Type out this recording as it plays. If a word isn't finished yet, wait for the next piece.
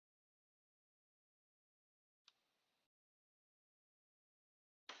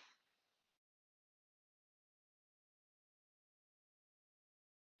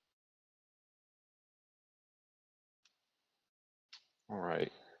All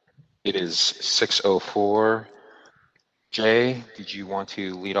right. It is 6:04. Jay, did you want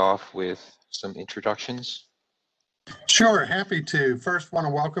to lead off with some introductions? Sure, happy to. First, want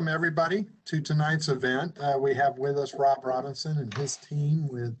to welcome everybody to tonight's event. We have with us Rob Robinson and his team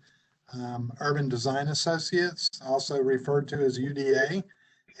with Urban Design Associates, also referred to as UDA.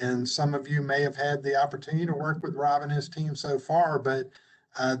 And some of you may have had the opportunity to work with Rob and his team so far, but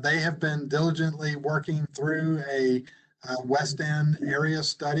they have been diligently working through a West End area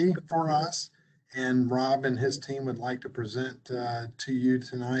study for us. And Rob and his team would like to present to you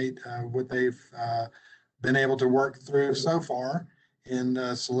tonight what they've been able to work through so far and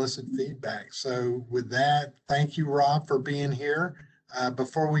solicit feedback. So with that, thank you, Rob, for being here.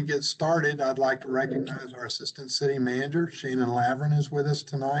 Before we get started, I'd like to recognize our Assistant City Manager, Shannon Lavrin, is with us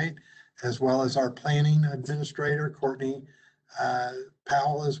tonight, as well as our Planning Administrator, Courtney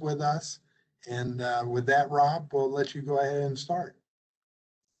Powell, is with us. And with that, Rob, we'll let you go ahead and start.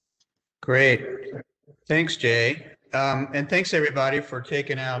 Great. Thanks, Jay. And thanks, everybody, for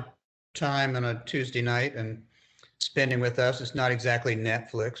taking out time on a Tuesday night and spending with us. It's not exactly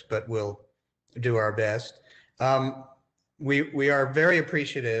Netflix, but we'll do our best. We are very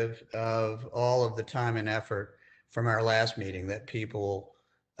appreciative of all of the time and effort from our last meeting that people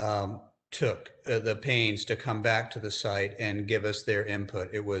took the pains to come back to the site and give us their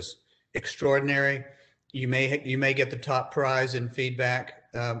input. It was extraordinary. You may get the top prize in feedback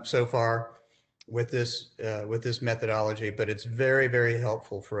so far with this methodology, but it's very, very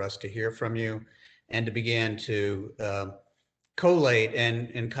helpful for us to hear from you and to begin to collate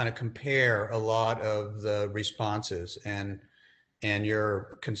and kind of compare a lot of the responses and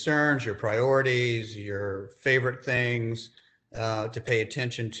your concerns, your priorities, your favorite things to pay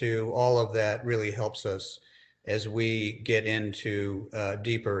attention to. All of that really helps us as we get into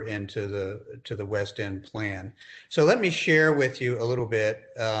deeper into the West End plan. So let me share with you a little bit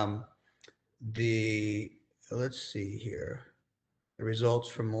let's see here, the results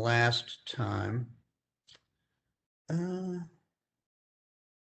from last time. Hang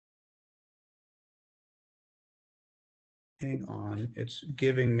on, it's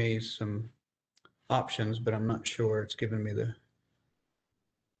giving me some options, but I'm not sure it's giving me the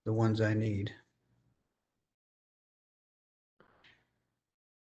ones I need.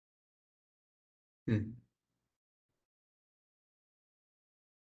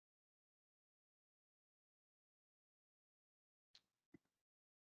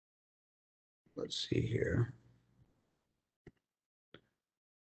 Let's see here.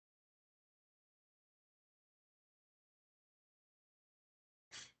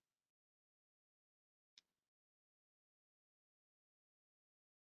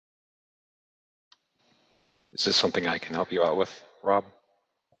 Is this something I can help you out with, Rob?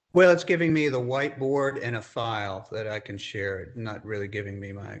 Well, it's giving me the whiteboard and a file that I can share, not really giving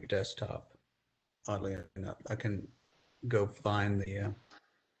me my desktop. Oddly enough, I can go find the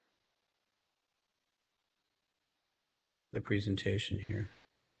presentation here.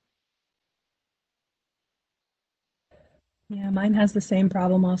 Yeah, mine has the same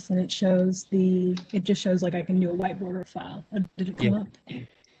problem, Austin. It just shows like I can do a whiteboard or file. Did it come up?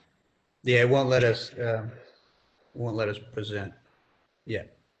 Yeah, it won't let us present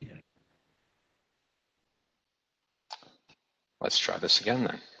yet. Let's try this again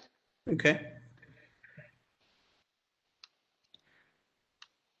then. Okay.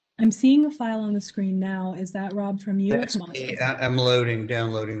 I'm seeing a file on the screen now. Is that Rob from you? That's me. I'm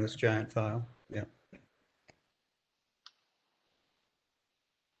downloading this giant file. Yeah.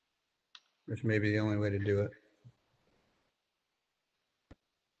 Which may be the only way to do it.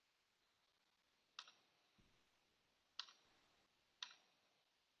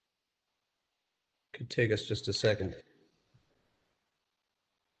 Could take us just a second.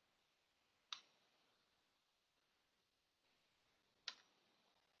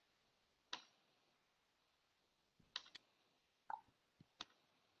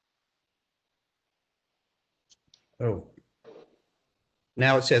 Oh,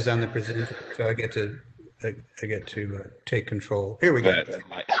 now it says I'm the presenter, so I get to take control. Here we go. That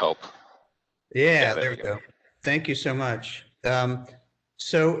might help. Yeah, there we go. Thank you so much.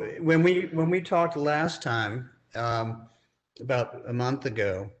 So when we talked last time, about a month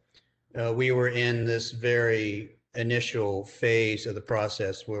ago, we were in this very initial phase of the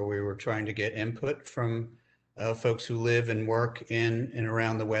process where we were trying to get input from folks who live and work in and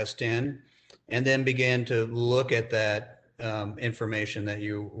around the West End, and then began to look at that information that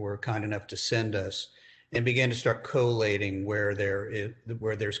you were kind enough to send us, and began to start collating where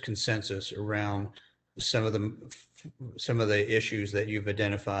there's consensus around some of the some of the issues that you've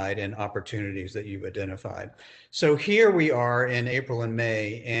identified and opportunities that you've identified. So here we are in April and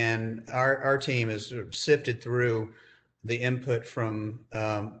May, and our team has sort of sifted through the input from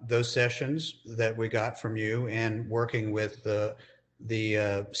those sessions that we got from you, and working with the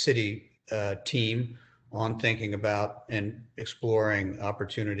city team on thinking about and exploring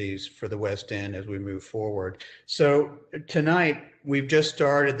opportunities for the West End as we move forward. So tonight we've just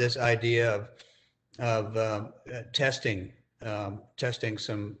started this idea of testing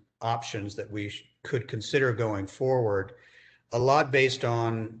some options that we could consider going forward, a lot based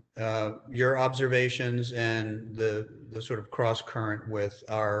on your observations and the sort of cross current with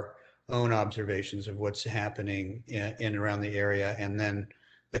our own observations of what's happening in and around the area, and then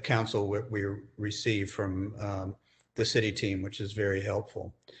the counsel we receive from the city team, which is very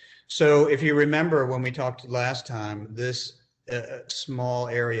helpful. So if you remember when we talked last time, this small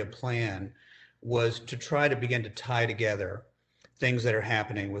area plan was to try to begin to tie together things that are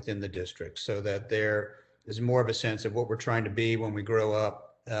happening within the district, so that there is more of a sense of what we're trying to be when we grow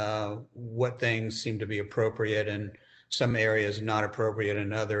up, what things seem to be appropriate in some areas, not appropriate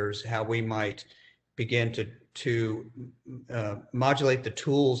in others, how we might begin to modulate the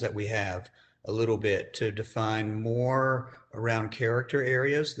tools that we have a little bit to define more around character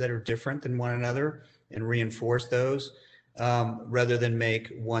areas that are different than one another and reinforce those, rather than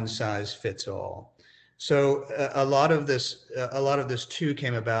make one size fits all. So a lot of this too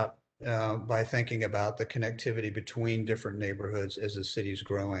came about by thinking about the connectivity between different neighborhoods as the city's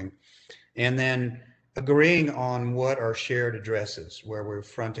growing, and then agreeing on what are shared addresses where we're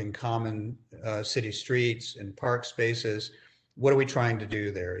fronting common city streets and park spaces. What are we trying to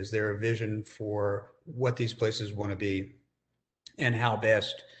do there? Is there a vision for what these places want to be, and how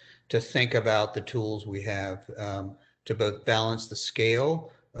best to think about the tools we have to both balance the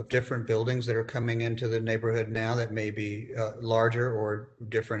scale of different buildings that are coming into the neighborhood now that may be larger or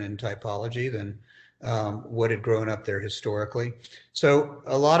different in typology than what had grown up there historically. So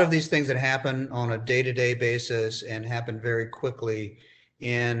a lot of these things that happen on a day-to-day basis and happen very quickly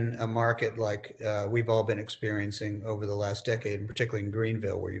in a market like we've all been experiencing over the last decade, and particularly in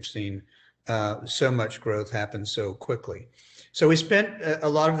Greenville, where you've seen so much growth happen so quickly. So we spent a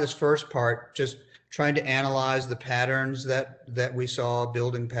lot of this first part just trying to analyze the patterns that we saw,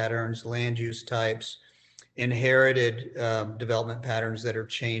 building patterns, land use types, inherited development patterns that are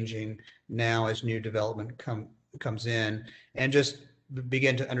changing now as new development comes in, and just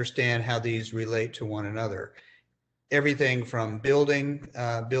begin to understand how these relate to one another. Everything from buildings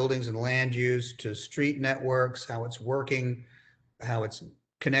and land use to street networks, how it's working, how it's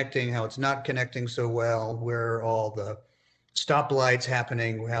connecting, how it's not connecting so well, where are all the stoplights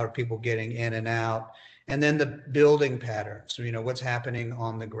happening, how are people getting in and out, and then the building patterns. So, what's happening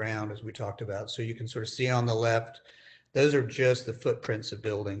on the ground, as we talked about. So you can sort of see on the left, those are just the footprints of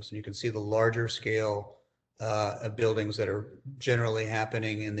buildings, and you can see the larger scale of buildings that are generally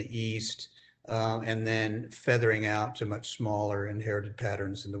happening in the east, and then feathering out to much smaller inherited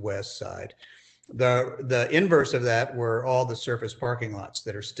patterns in the west side. The inverse of that were all the surface parking lots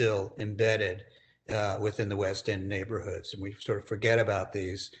that are still embedded within the West End neighborhoods, and we sort of forget about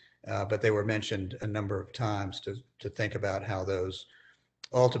these, but they were mentioned a number of times to think about how those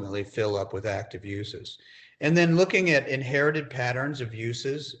ultimately fill up with active uses. And then looking at inherited patterns of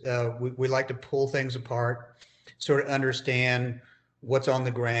uses, we like to pull things apart, sort of understand what's on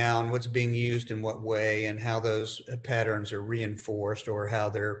the ground, what's being used in what way, and how those patterns are reinforced, or how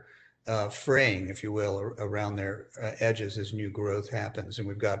they're fraying, if you will, around their edges as new growth happens. And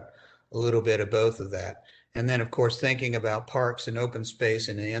we've got a little bit of both of that. And then, of course, thinking about parks and open space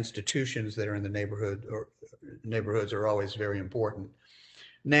and the institutions that are in the neighborhood, or neighborhoods, are always very important.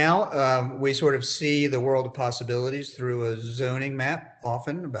 Now, we sort of see the world of possibilities through a zoning map,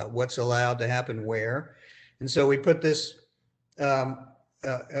 often about what's allowed to happen where. And so we put this kind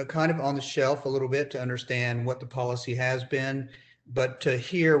of on the shelf a little bit to understand what the policy has been, but to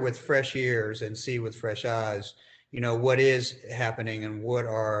hear with fresh ears and see with fresh eyes, what is happening and what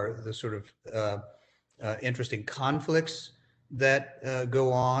are the sort of interesting conflicts that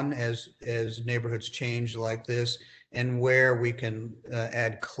go on as neighborhoods change like this, and where we can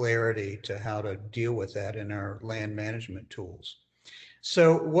add clarity to how to deal with that in our land management tools.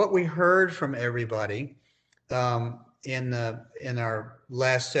 So what we heard from everybody in our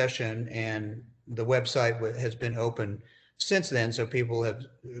last session, and the website has been open since then, so people have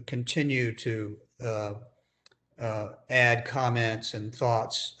continued to add comments and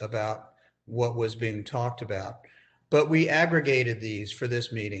thoughts about what was being talked about. But we aggregated these for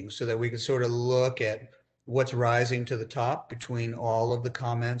this meeting so that we could sort of look at what's rising to the top between all of the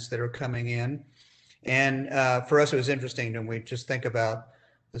comments that are coming in, And for us, it was interesting, and we just think about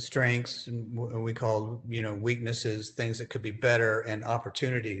the strengths and what we call, weaknesses, things that could be better, and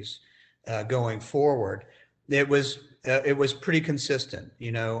opportunities going forward. It was pretty consistent.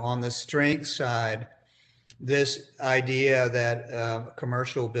 On the strength side, this idea that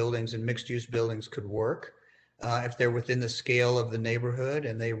commercial buildings and mixed-use buildings could work if they're within the scale of the neighborhood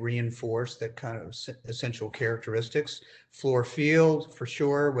and they reinforce that kind of essential characteristics. Fluor Field, for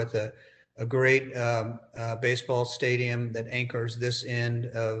sure, with a great baseball stadium that anchors this end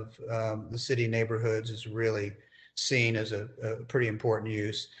of the city neighborhoods, is really seen as a pretty important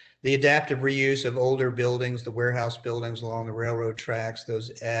use. The adaptive reuse of older buildings, the warehouse buildings along the railroad tracks,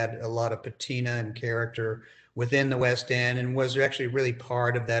 those add a lot of patina and character within the West End, and was actually really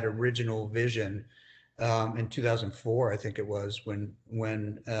part of that original vision in 2004, I think it was, when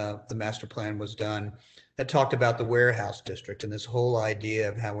the master plan was done, that talked about the warehouse district and this whole idea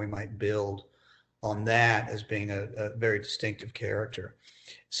of how we might build on that as being a very distinctive character.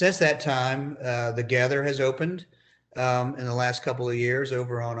 Since that time, the Gather has opened in the last couple of years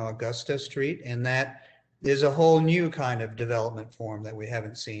over on Augusta Street, and that is a whole new kind of development form that we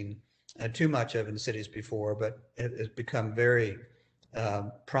haven't seen too much of in cities before, but it has become very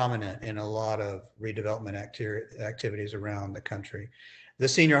prominent in a lot of redevelopment activities around the country. The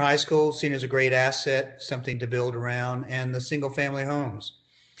senior high school, seen as a great asset, something to build around, and the single family homes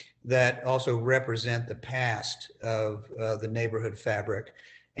that also represent the past of the neighborhood fabric,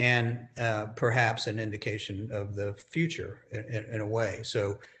 and perhaps an indication of the future in a way.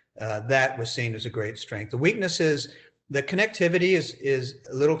 So that was seen as a great strength. The weakness is the connectivity is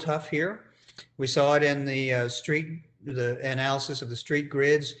a little tough here. We saw it in the analysis of the street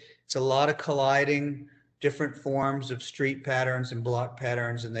grids. It's a lot of colliding different forms of street patterns and block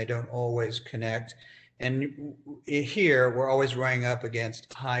patterns, and they don't always connect. And here we're always running up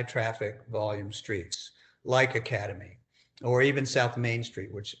against high traffic volume streets like Academy, or even South Main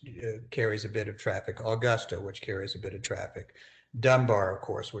Street, which carries a bit of traffic, Augusta, which carries a bit of traffic, Dunbar, of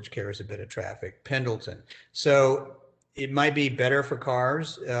course, which carries a bit of traffic, Pendleton. So it might be better for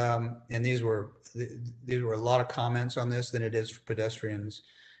cars, and these were a lot of comments on this than it is for pedestrians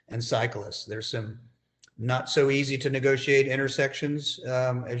and cyclists. There's some not so easy to negotiate intersections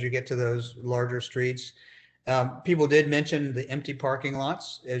as you get to those larger streets. People did mention the empty parking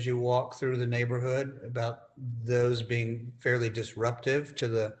lots as you walk through the neighborhood, about those being fairly disruptive to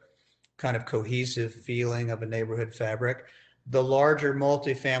the kind of cohesive feeling of a neighborhood fabric. The larger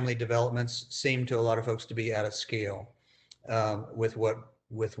multifamily developments seem to a lot of folks to be out of scale with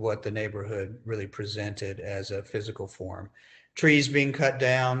what the neighborhood really presented as a physical form. Trees being cut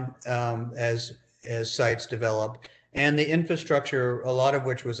down as sites develop, and the infrastructure, a lot of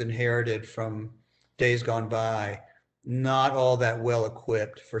which was inherited from days gone by, not all that well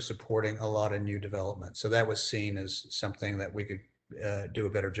equipped for supporting a lot of new development. So that was seen as something that we could do a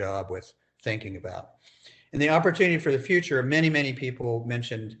better job with thinking about. And the opportunity for the future, many people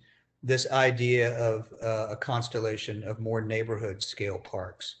mentioned this idea of a constellation of more neighborhood scale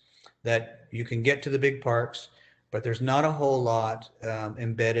parks, that you can get to the big parks, but there's not a whole lot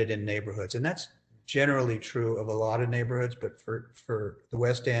embedded in neighborhoods. And that's generally true of a lot of neighborhoods, but for the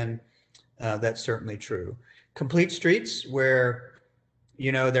West End, that's certainly true. Complete streets where,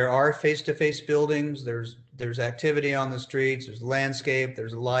 there are face-to-face buildings, there's activity on the streets, there's landscape,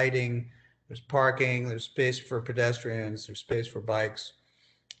 there's lighting, there's parking, there's space for pedestrians, there's space for bikes.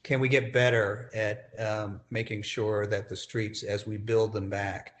 Can we get better at making sure that the streets, as we build them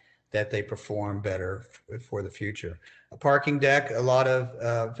back, that they perform better for the future? A parking deck, a lot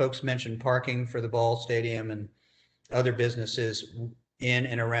of folks mentioned parking for the ball stadium and other businesses in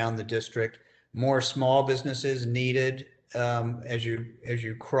and around the district. More small businesses needed as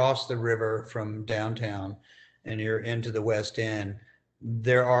you cross the river from downtown and you're into the West End.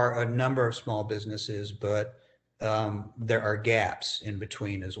 There are a number of small businesses, but there are gaps in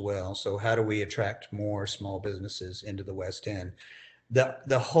between as well. So how do we attract more small businesses into the West End?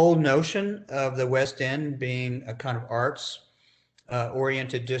 The whole notion of the West End being a kind of arts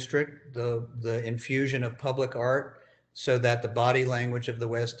oriented district, the infusion of public art, so that the body language of the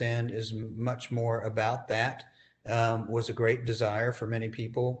West End is much more about that, was a great desire for many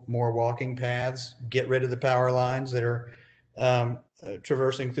people. More walking paths, get rid of the power lines that are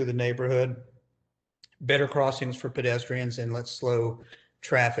traversing through the neighborhood, better crossings for pedestrians, and let's slow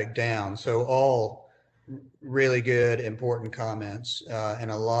traffic down. So all really good, important comments,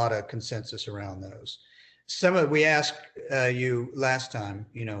 and a lot of consensus around those. We asked you last time,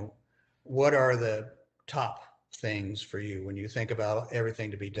 what are the top things for you when you think about everything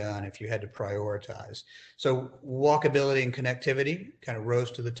to be done if you had to prioritize? So walkability and connectivity kind of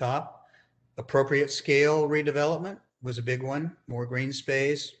rose to the top. appropriate scale redevelopment was a big one. More green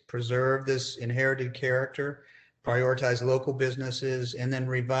space, preserve this inherited character, prioritize local businesses, and then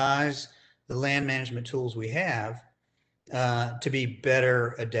revise the land management tools we have to be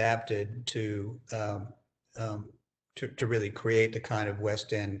better adapted to really create the kind of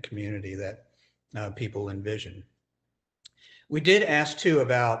West End community that people envision. We did ask too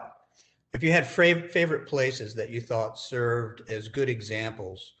about if you had favorite places that you thought served as good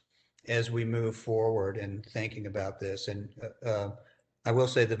examples as we move forward in thinking about this. And I will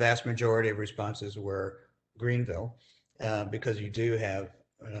say the vast majority of responses were Greenville, because you do have,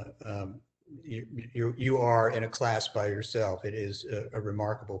 you are in a class by yourself. It is a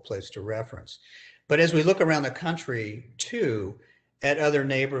remarkable place to reference. But as we look around the country too, at other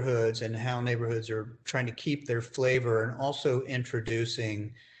neighborhoods and how neighborhoods are trying to keep their flavor and also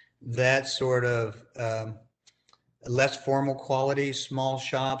introducing that sort of less formal quality, small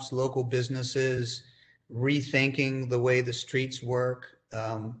shops, local businesses, rethinking the way the streets work.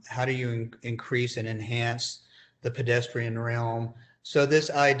 How do you increase and enhance the pedestrian realm? So this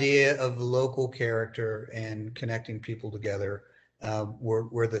idea of local character and connecting people together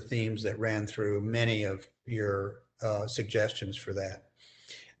were the themes that ran through many of your suggestions for that.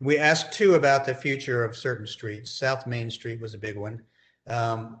 We asked too about the future of certain streets. South Main Street was a big one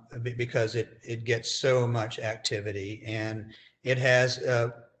because it gets so much activity, and it has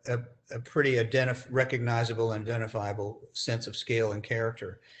a pretty recognizable and identifiable sense of scale and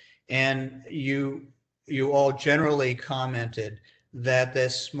character. And you all generally commented that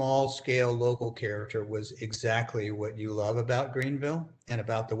this small scale local character was exactly what you love about Greenville and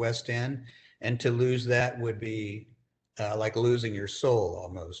about the West End, and to lose that would be like losing your soul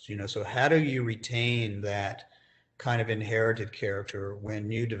almost, you know. So how do you retain that kind of inherited character when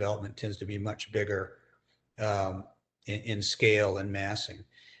new development tends to be much bigger in scale and massing?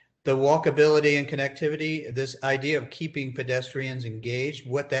 The walkability and connectivity, this idea of keeping pedestrians engaged,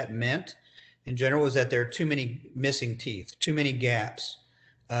 what that meant in general was that there are too many missing teeth, too many gaps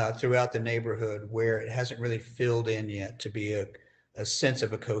throughout the neighborhood where it hasn't really filled in yet to be a sense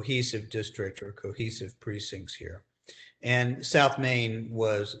of a cohesive district or cohesive precincts here. And South Main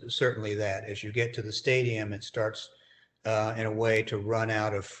was certainly that. As you get to the stadium, it starts in a way to run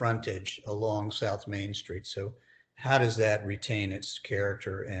out of frontage along South Main Street. So how does that retain its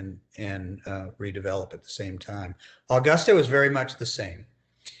character and redevelop at the same time? Augusta was very much the same.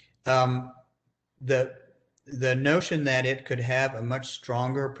 The notion that it could have a much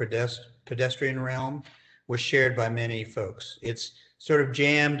stronger pedestrian realm was shared by many folks. It's sort of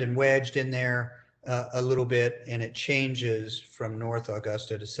jammed and wedged in there a little bit, and it changes from North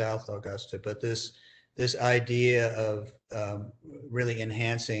Augusta to South Augusta. But this idea of really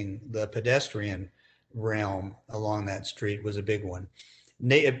enhancing the pedestrian realm along that street was a big one.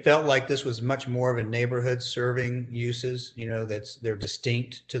 It felt like this was much more of a neighborhood serving uses, you know, they're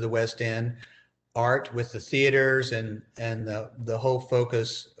distinct to the West End. Art with the theaters and the whole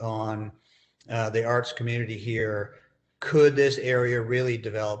focus on the arts community here. Could this area really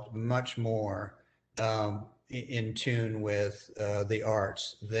develop much more in tune with the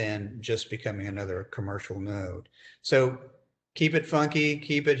arts than just becoming another commercial node? So keep it funky,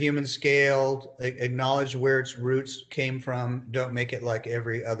 keep it human scaled, acknowledge where its roots came from. Don't make it like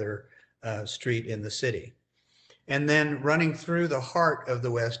every other street in the city. And then running through the heart of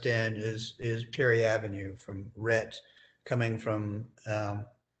the West End is Perry Avenue, from Rhett, coming from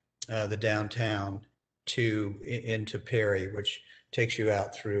the downtown into Perry, which takes you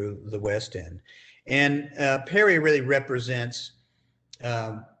out through the West End. And Perry really represents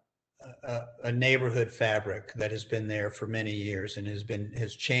a neighborhood fabric that has been there for many years and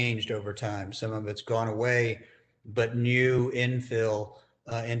has changed over time. Some of it's gone away, but new infill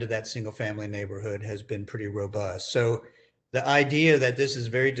into that single family neighborhood has been pretty robust. So the idea that this is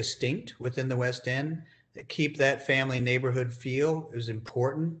very distinct within the West End, that keep that family neighborhood feel, is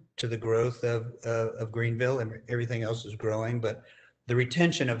important to the growth of Greenville, and everything else is growing. But the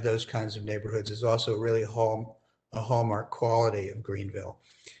retention of those kinds of neighborhoods is also really a hallmark quality of Greenville.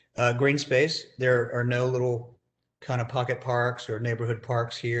 Green space, there are no little kind of pocket parks or neighborhood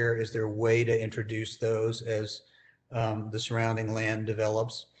parks here. Is there a way to introduce those as the surrounding land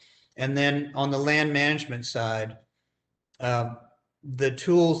develops? And then on the land management side, the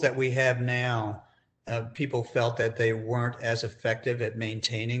tools that we have now, people felt that they weren't as effective at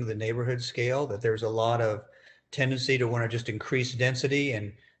maintaining the neighborhood scale, that there's a lot of tendency to want to just increase density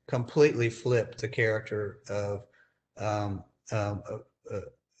and completely flip the character of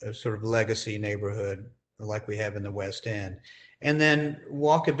a sort of legacy neighborhood like we have in the West End. And then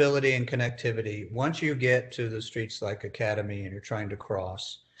walkability and connectivity. Once you get to the streets like Academy and you're trying to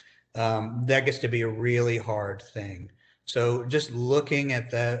cross, that gets to be a really hard thing. So just looking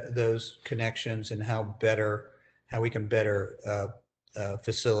at those connections and how we can better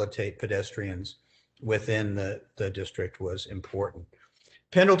facilitate pedestrians within the district was important.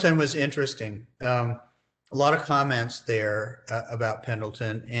 Pendleton was interesting. A lot of comments there about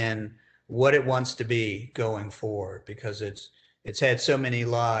Pendleton and what it wants to be going forward, because it's had so many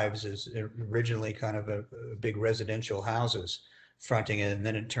lives as originally kind of a big residential houses fronting it, and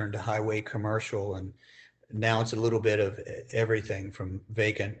then it turned to highway commercial, and now it's a little bit of everything from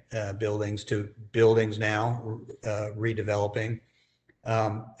vacant buildings to buildings now redeveloping,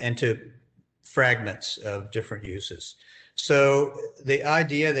 and to fragments of different uses. So the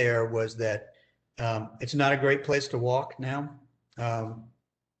idea there was that it's not a great place to walk now.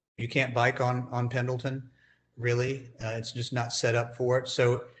 You can't bike on Pendleton, really. It's just not set up for it.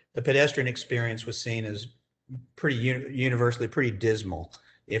 So the pedestrian experience was seen as pretty universally pretty dismal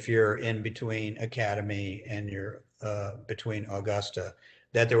if you're in between Academy and you're between Augusta,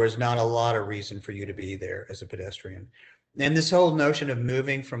 that there was not a lot of reason for you to be there as a pedestrian. And this whole notion of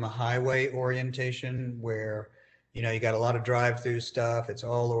moving from a highway orientation where, you know, you got a lot of drive-through stuff, it's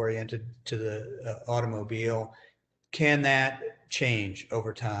all oriented to the automobile. Can that change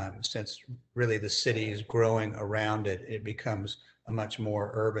over time? Since really the city is growing around it, it becomes a much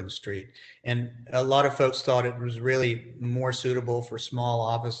more urban street. And a lot of folks thought it was really more suitable for small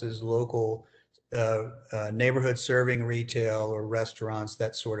offices, local neighborhood serving retail or restaurants,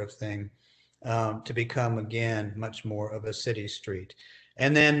 that sort of thing, to become, again, much more of a city street.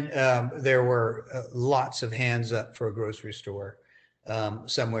 And then there were lots of hands up for a grocery store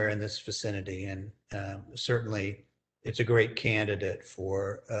somewhere in this vicinity. And certainly it's a great candidate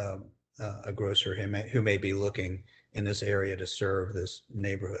for a grocer who may be looking in this area to serve this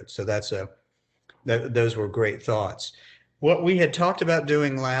neighborhood. So those were great thoughts. What we had talked about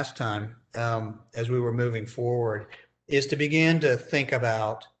doing last time as we were moving forward is to begin to think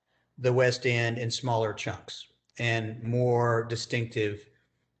about the West End in smaller chunks and more distinctive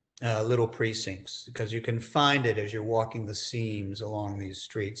little precincts, because you can find it as you're walking the seams along these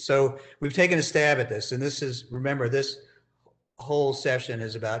streets. So we've taken a stab at this, and remember, this whole session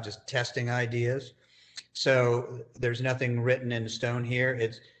is about just testing ideas. So there's nothing written in stone here.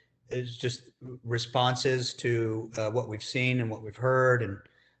 It's just responses to what we've seen and what we've heard and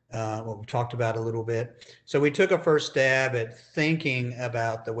what we've talked about a little bit. So we took a first stab at thinking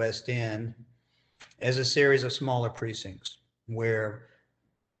about the West End as a series of smaller precincts where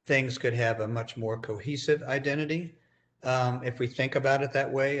things could have a much more cohesive identity, if we think about it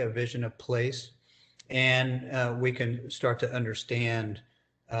that way, a vision of place. And we can start to understand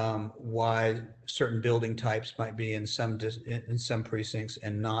why certain building types might be in some precincts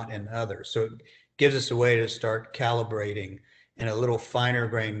and not in others. So it gives us a way to start calibrating in a little finer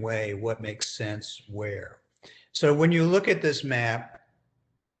grain way what makes sense where. So when you look at this map,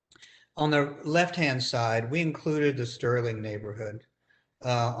 on the left-hand side, we included the Sterling neighborhood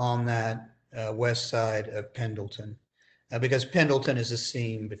on that west side of Pendleton, because Pendleton is a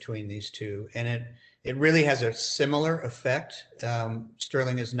seam between these two, and it really has a similar effect.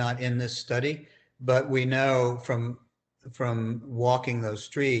 Sterling is not in this study, but we know from walking those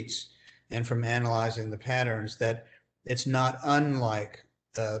streets and from analyzing the patterns that it's not unlike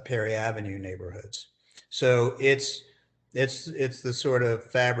Perry Avenue neighborhoods. So it's the sort of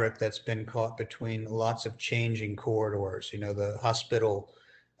fabric that's been caught between lots of changing corridors. You know, the hospital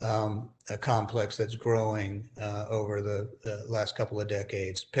complex that's growing over the last couple of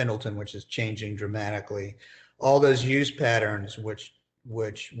decades, Pendleton, which is changing dramatically, all those use patterns which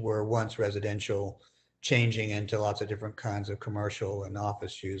were once residential, changing into lots of different kinds of commercial and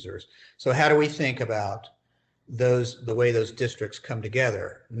office users. So how do we think about the way those districts come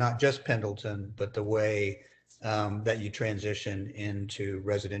together, not just Pendleton, but the way that you transition into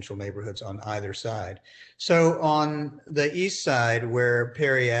residential neighborhoods on either side. So on the east side, where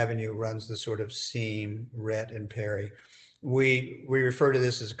Perry Avenue runs the sort of seam, Rhett and Perry, we refer to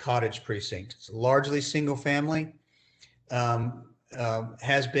this as a cottage precinct. It's largely single family,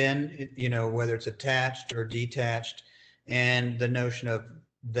 has been, you know, whether it's attached or detached, and the notion of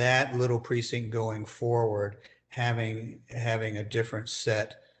that little precinct going forward having a different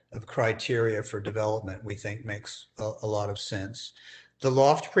set of criteria for development, we think makes a lot of sense. The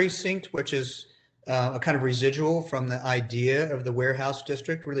loft precinct, which is a kind of residual from the idea of the warehouse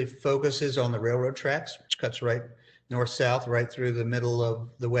district, really focuses on the railroad tracks, which cuts right north-south, right through the middle of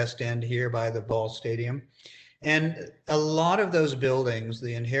the West End here by the Ball Stadium. And a lot of those buildings,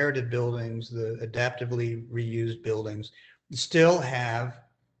 the inherited buildings, the adaptively reused buildings, still have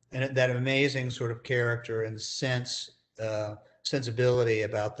that amazing sort of character and sense sensibility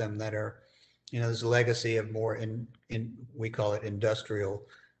about them that are, there's a legacy of more we call it industrial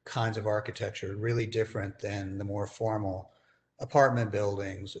kinds of architecture, really different than the more formal apartment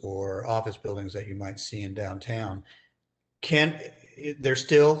buildings or office buildings that you might see in downtown. There's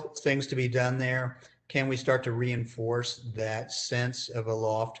still things to be done there. Can we start to reinforce that sense of a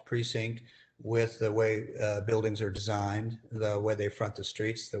loft precinct with the way buildings are designed, the way they front the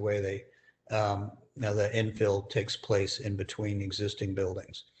streets, the way they, the infill takes place in between existing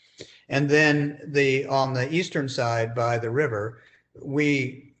buildings. And then on the eastern side by the river,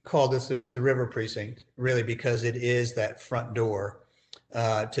 we call this the river precinct, really because it is that front door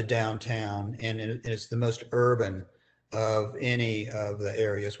to downtown, and it's the most urban of any of the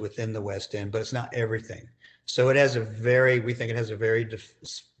areas within the West End, but it's not everything. So it has we think it has a very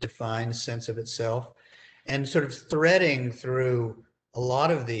defined sense of itself, and sort of threading through a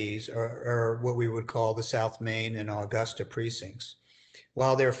lot of these are what we would call the South Main and Augusta precincts.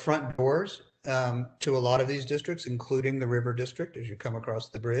 While they're front doors to a lot of these districts, including the River District, as you come across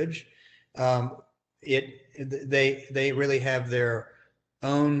the bridge, they really have their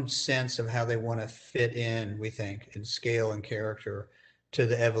own sense of how they want to fit in, we think, in scale and character to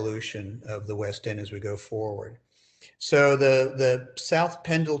the evolution of the West End as we go forward. So the South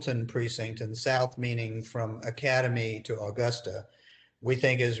Pendleton precinct, and South meaning from Academy to Augusta, we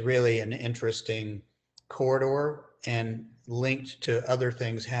think is really an interesting corridor and linked to other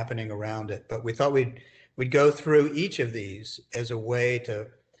things happening around it. But we thought we'd go through each of these as a way to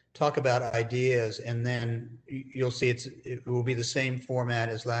talk about ideas, and then you'll see it will be the same format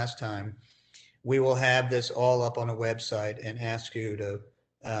as last time. We will have this all up on a website and ask you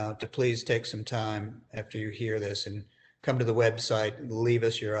to please take some time after you hear this and come to the website, leave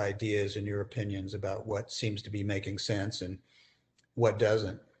us your ideas and your opinions about what seems to be making sense and what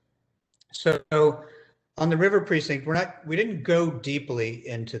doesn't. So on the River Precinct, we didn't go deeply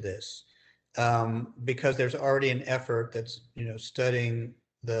into this because there's already an effort that's studying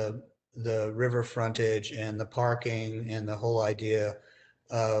the river frontage and the parking and the whole idea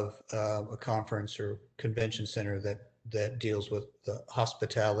of a conference or convention center that deals with the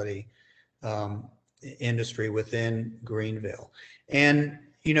hospitality industry within Greenville. And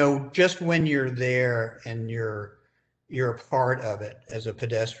just when you're there and you're a part of it as a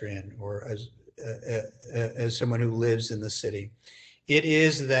pedestrian or as someone who lives in the city, it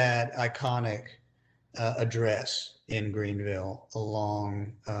is that iconic address in Greenville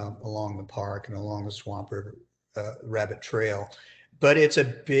along the park and along the Swamp River Rabbit Trail. But it's a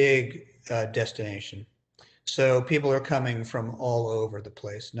big destination. So people are coming from all over the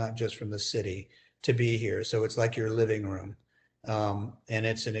place, not just from the city, to be here. So it's like your living room. And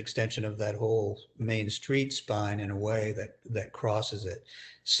it's an extension of that whole Main Street spine in a way that crosses it.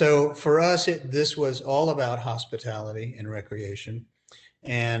 So for us, this was all about hospitality and recreation,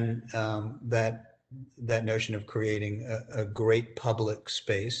 and that notion of creating a great public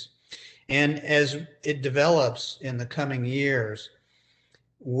space. And as it develops in the coming years,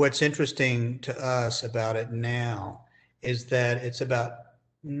 what's interesting to us about it now is that it's about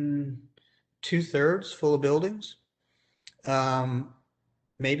 2/3 full of buildings,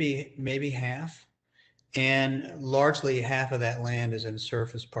 maybe half, and largely half of that land is in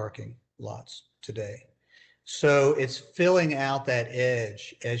surface parking lots today. So it's filling out that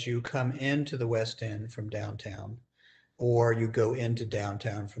edge as you come into the West End from downtown, or you go into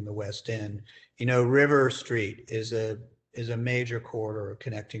downtown from the West End. River Street is a major corridor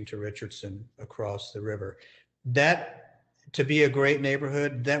connecting to Richardson across the river. That, to be a great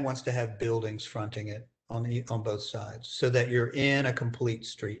neighborhood, that wants to have buildings fronting it on both sides, so that you're in a complete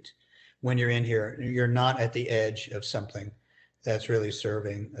street. When you're in here, you're not at the edge of something that's really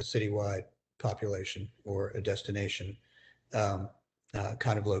serving a citywide population or a destination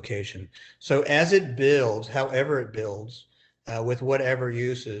kind of location. So as it builds, however it builds, with whatever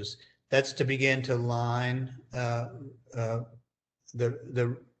uses, that's to begin to line the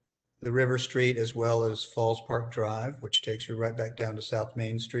River Street as well as Falls Park Drive, which takes you right back down to South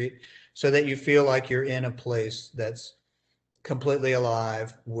Main Street, so that you feel like you're in a place that's completely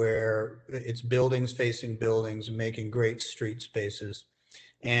alive, where it's buildings facing buildings, making great street spaces,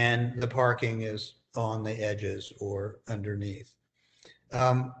 and the parking is on the edges or underneath.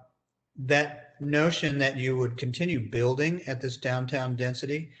 That notion that you would continue building at this downtown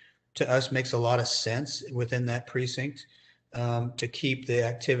density, to us, makes a lot of sense within that precinct, to keep the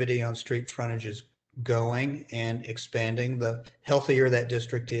activity on street frontages going and expanding. The healthier that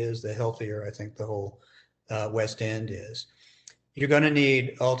district is, the healthier I think the whole West End is. You're going to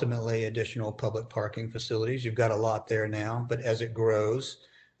need ultimately additional public parking facilities. You've got a lot there now, but as it grows,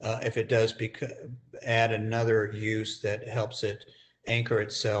 if it does add another use that helps it anchor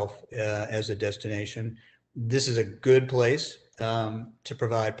itself as a destination. This is a good place to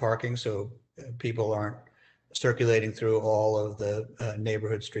provide parking, so people aren't circulating through all of the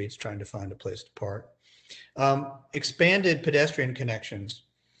neighborhood streets trying to find a place to park. Expanded pedestrian connections.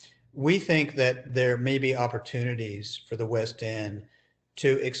 We think that there may be opportunities for the West End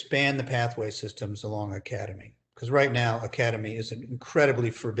to expand the pathway systems along Academy, because right now Academy is an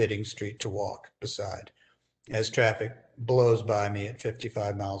incredibly forbidding street to walk beside, as traffic blows by me at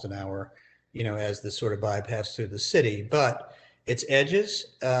 55 miles an hour, as the sort of bypass through the city. But its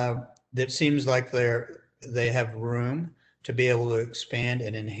edges, that seems like they have room to be able to expand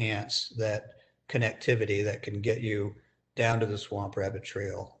and enhance that connectivity that can get you down to the Swamp Rabbit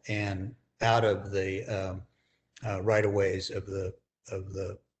Trail and out of the right-of-ways of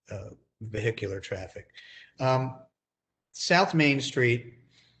the vehicular traffic. South Main Street,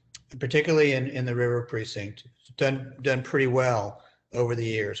 particularly in the River Precinct, done pretty well over the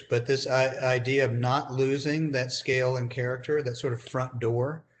years. But this idea of not losing that scale and character, that sort of front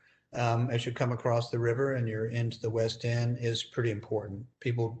door, as you come across the river and you're into the West End, is pretty important.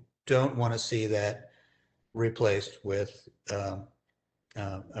 People don't want to see that replaced with a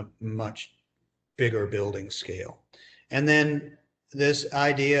much bigger building scale. And then this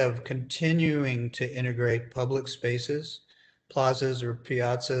idea of continuing to integrate public spaces, plazas or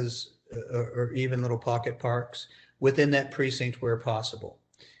piazzas, or even little pocket parks within that precinct where possible.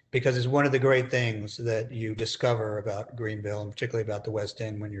 Because it's one of the great things that you discover about Greenville, and particularly about the West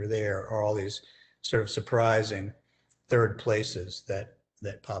End when you're there, are all these sort of surprising third places that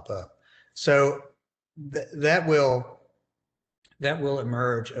pop up. So that will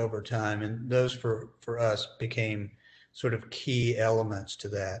emerge over time, and those for us became sort of key elements to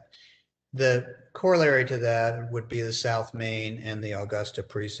that. The corollary to that would be the South Main and the Augusta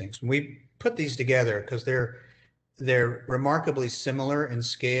precincts. We put these together because they're remarkably similar in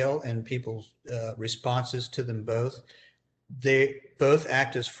scale and people's responses to them both. They both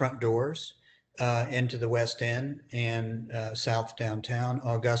act as front doors into the West End and South Downtown.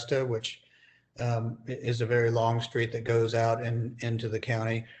 Augusta, which is a very long street that goes out into the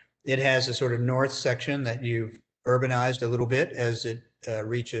county. It has a sort of north section that you've urbanized a little bit as it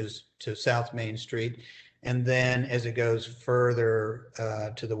reaches to South Main Street. And then as it goes further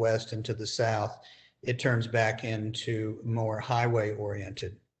to the west and to the south, it turns back into more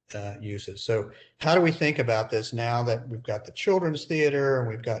highway-oriented uses. So how do we think about this now that we've got the Children's Theater and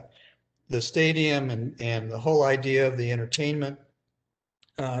we've got the stadium and the whole idea of the entertainment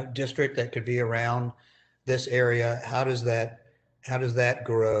district that could be around this area? How does that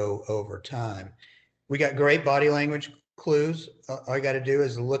grow over time? We got great body language clues. All you got to do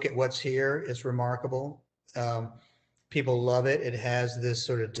is look at what's here. It's remarkable. People love it. It has this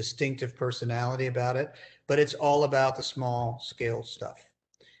sort of distinctive personality about it, but it's all about the small scale stuff.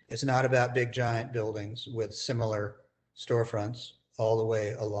 It's not about big giant buildings with similar storefronts all the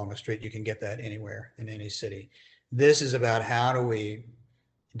way along a street. You can get that anywhere in any city. This is about how do we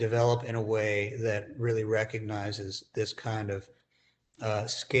develop in a way that really recognizes this kind of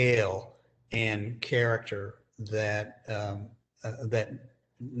scale and character that that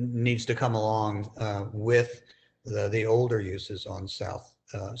needs to come along with the older uses on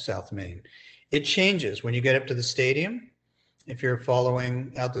South Main. It changes when you get up to the stadium. If you're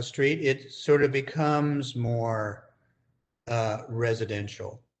following out the street, it sort of becomes more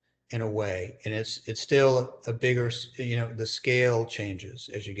residential in a way, and it's still a bigger, the scale changes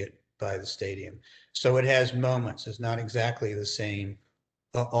as you get by the stadium. So it has moments. It's not exactly the same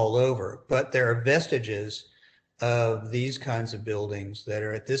all over, but there are vestiges of these kinds of buildings that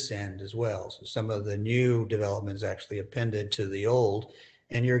are at this end as well. So some of the new developments actually appended to the old,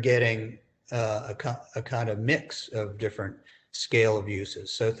 and you're getting a kind of mix of different scale of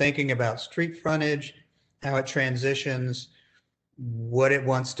uses. So thinking about street frontage, how it transitions, what it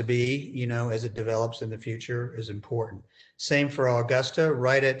wants to be, as it develops in the future is important. Same for Augusta,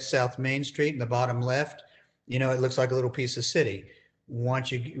 right at South Main Street in the bottom left, it looks like a little piece of city.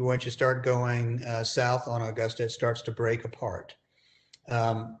 Once you start going south on Augusta, it starts to break apart.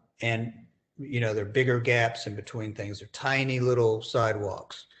 And, there are bigger gaps in between things. They're tiny little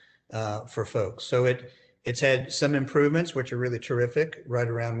sidewalks for folks. So it's had some improvements, which are really terrific, right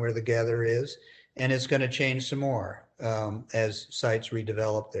around where the Gather is. And it's going to change some more as sites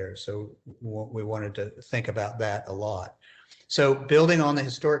redevelop there. So we wanted to think about that a lot. So building on the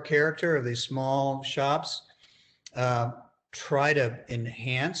historic character of these small shops, try to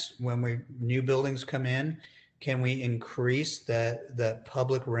enhance when new buildings come in. Can we increase that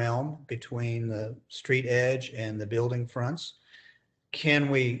public realm between the street edge and the building fronts? can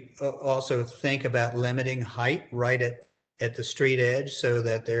we also think about limiting height right at the street edge so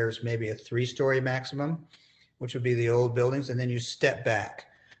that there's maybe a 3-story maximum, which would be the old buildings, and then you step back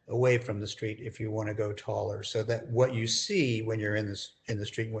away from the street if you want to go taller, so that what you see when you're in the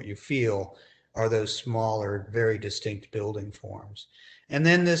street and what you feel are those smaller, very distinct building forms. And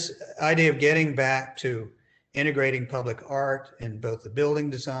then this idea of getting back to integrating public art in both the building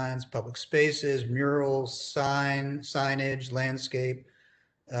designs, public spaces, murals, signage, landscape,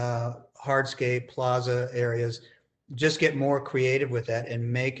 hardscape, plaza areas, just get more creative with that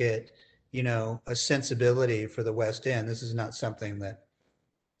and make it, you know, a sensibility for the West End. This is not something that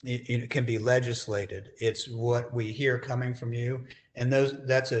it can be legislated. It's what we hear coming from you. And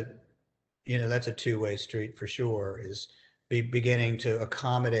that's a two-way street for sure, is beginning to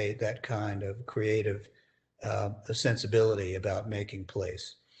accommodate that kind of creative sensibility about making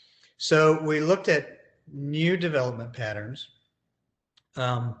place. So we looked at new development patterns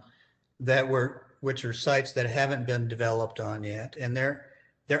which are sites that haven't been developed on yet, and there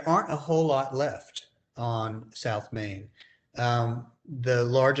aren't a whole lot left on South Main. The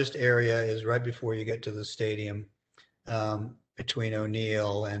largest area is right before you get to the stadium, between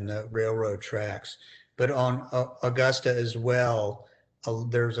O'Neill and the railroad tracks. But on Augusta as well,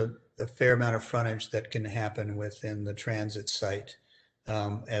 there's a fair amount of frontage that can happen within the transit site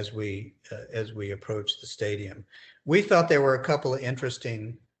as we approach the stadium. We thought there were a couple of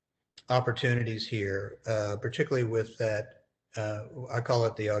interesting opportunities here, particularly with that, I call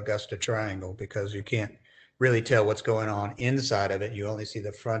it the Augusta Triangle, because you can't really tell what's going on inside of it. You only see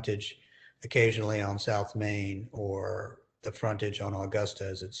the frontage occasionally on South Main or the frontage on Augusta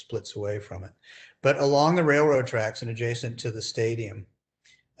as it splits away from it. But along the railroad tracks and adjacent to the stadium,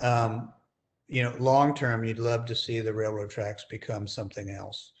 you know, long term, you'd love to see the railroad tracks become something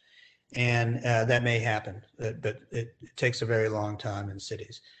else. And that may happen, but it takes a very long time in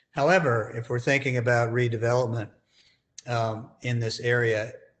cities. However, if we're thinking about redevelopment in this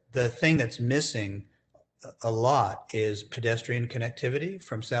area, the thing that's missing a lot is pedestrian connectivity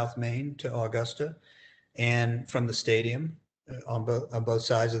from South Main to Augusta, and from the stadium on both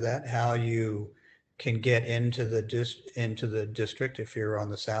sides of that. How you can get into the district if you're on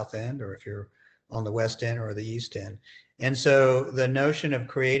the south end, or if you're on the west end or the east end. And so the notion of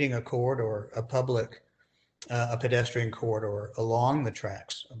creating a corridor, a pedestrian corridor along the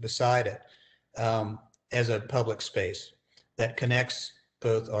tracks beside it, as a public space that connects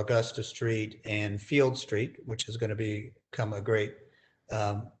both Augusta Street and Field Street, which is going to become a great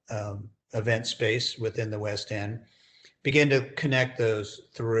event space within the West End, begin to connect those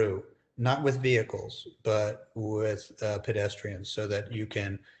through, not with vehicles, but with pedestrians, so that you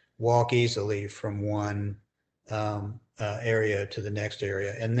can walk easily from one area to the next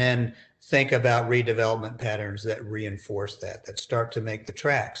area. And then think about redevelopment patterns that reinforce that start to make the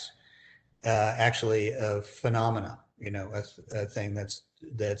tracks actually a phenomena, you know, a thing that's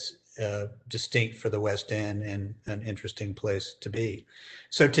distinct for the West End and an interesting place to be.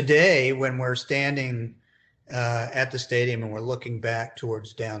 So today, when we're standing at the stadium and we're looking back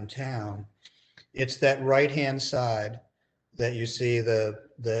towards downtown, it's that right-hand side that you see the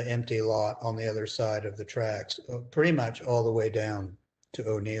empty lot on the other side of the tracks, pretty much all the way down to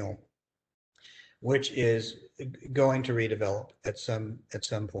O'Neill, which is going to redevelop at some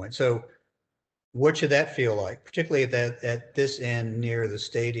point. So what should that feel like, particularly at this end near the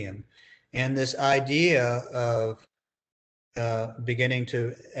stadium? And this idea of beginning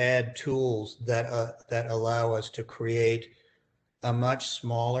to add tools that allow us to create a much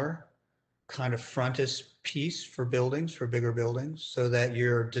smaller kind of frontispiece for buildings, for bigger buildings, so that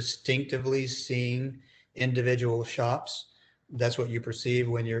you're distinctively seeing individual shops. That's what you perceive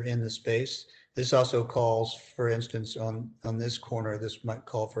when you're in the space. This also calls, for instance, on this corner, this might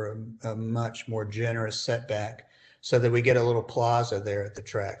call for a much more generous setback, so that we get a little plaza there at the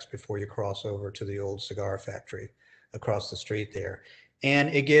tracks before you cross over to the old cigar factory across the street there. And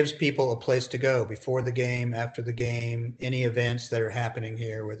it gives people a place to go before the game, after the game, any events that are happening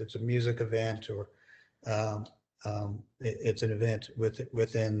here, whether it's a music event or it's an event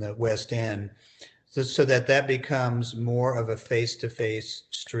within the West End, so that becomes more of a face-to-face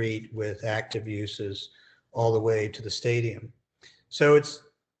street with active uses all the way to the stadium. So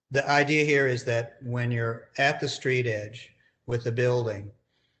the idea here is that when you're at the street edge with the building,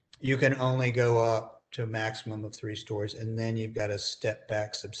 you can only go up to a maximum of 3 stories, and then you've got to step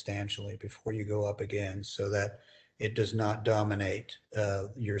back substantially before you go up again, so that it does not dominate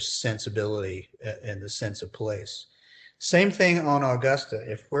your sensibility and the sense of place. Same thing on Augusta.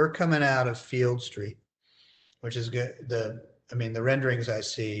 If we're coming out of Field Street, which is good, the renderings I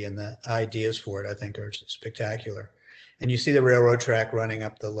see and the ideas for it, I think, are spectacular. and you see the railroad track running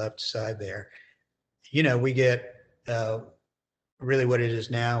up the left side there. You know, we get really what it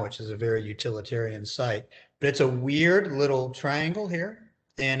is now, which is a very utilitarian site, but it's a weird little triangle here,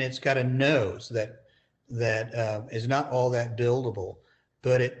 and it's got a nose that is not all that buildable,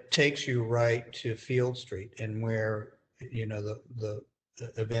 but it takes you right to Field Street and where, you know, the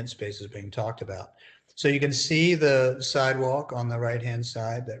event space is being talked about. So you can see the sidewalk on the right-hand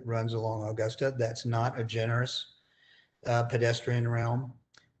side that runs along Augusta. That's not a generous pedestrian realm.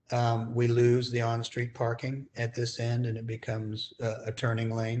 We lose the on-street parking at this end and it becomes a turning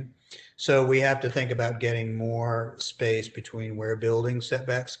lane. So we have to think about getting more space between where building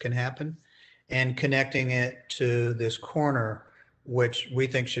setbacks can happen and connecting it to this corner, which we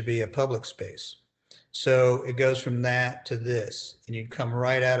think should be a public space. So it goes from that to this, and you come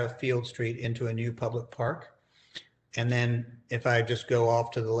right out of Field Street into a new public park. And then if I just go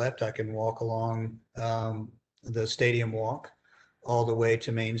off to the left, I can walk along the Stadium Walk all the way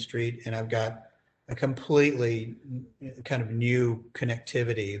to Main Street, and I've got a completely kind of new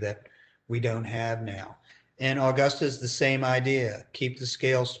connectivity that we don't have now. And Augusta is the same idea. Keep the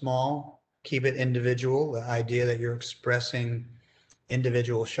scale small, keep it individual. The idea that you're expressing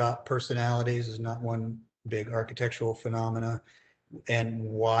individual shop personalities is not one big architectural phenomena, and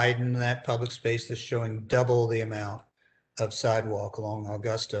widen that public space that's showing double the amount of sidewalk along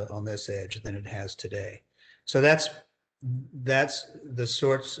Augusta on this edge than it has today. So that's the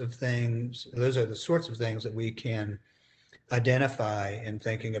sorts of things, those are the sorts of things that we can identify in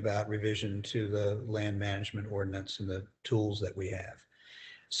thinking about revision to the land management ordinance and the tools that we have.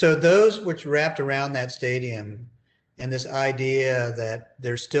 So those which wrapped around that stadium and this idea that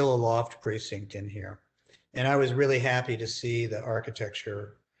there's still a loft precinct in here. And I was really happy to see the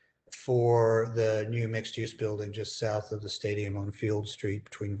architecture for the new mixed-use building just south of the stadium on Field Street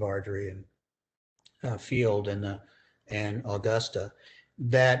between Vardry and Field and Augusta,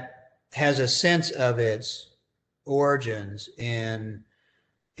 that has a sense of its origins in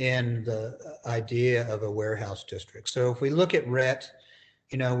the idea of a warehouse district. So if we look at Rhett,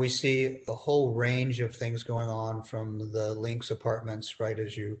 you know, we see a whole range of things going on from the Lynx apartments right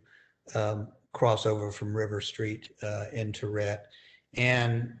as you cross over from River Street into Rhett,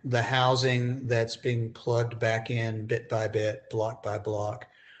 and the housing that's being plugged back in bit by bit, block by block.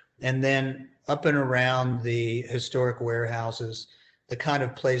 And then up and around the historic warehouses, the kind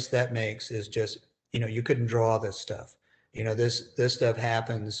of place that makes is just, you know, you couldn't draw this stuff. You know, this stuff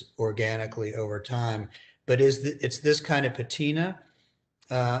happens organically over time, but it's this kind of patina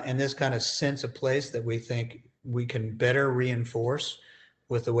and this kind of sense of place that we think we can better reinforce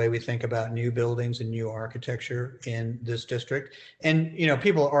with the way we think about new buildings and new architecture in this district. And, you know,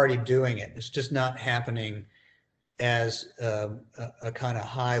 people are already doing it. It's just not happening as a kind of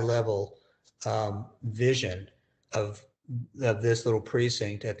high level vision of this little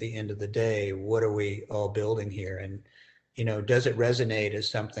precinct at the end of the day. What are we all building here? And, you know, does it resonate as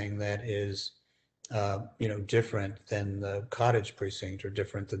something that is you know, different than the Cottage precinct or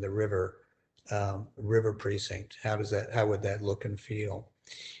different than the River precinct? How would that look and feel?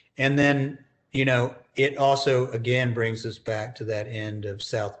 And then, you know, it also again brings us back to that end of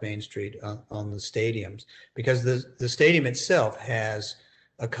South Main Street on the stadiums, because the stadium itself has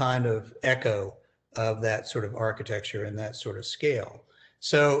a kind of echo of that sort of architecture and that sort of scale.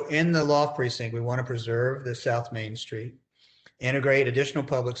 So in the loft precinct, we want to preserve the South Main Street, integrate additional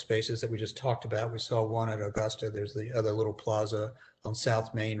public spaces that we just talked about. We saw one at Augusta. There's the other little plaza on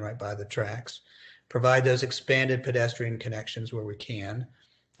South Main right by the tracks. Provide those expanded pedestrian connections where we can.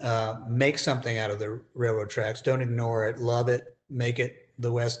 Make something out of the railroad tracks. Don't ignore it. Love it. Make it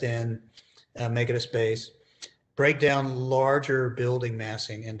the West End. Make it a space. Break down larger building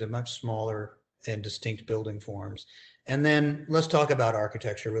massing into much smaller and distinct building forms. And then let's talk about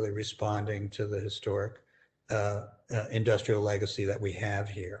architecture really responding to the historic industrial legacy that we have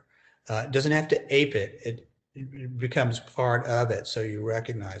here. It doesn't have to ape it. It becomes part of it, so you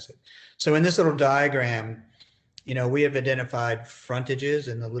recognize it. So in this little diagram, you know, we have identified frontages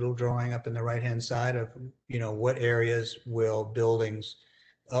in the little drawing up in the right-hand side of, you know, what areas will buildings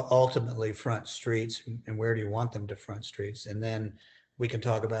ultimately front streets and where do you want them to front streets? And then we can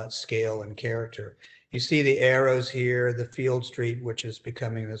talk about scale and character. You see the arrows here, the Field Street, which is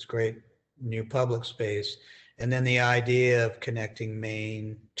becoming this great new public space. And then the idea of connecting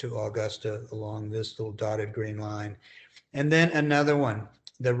Main to Augusta along this little dotted green line. And then another one,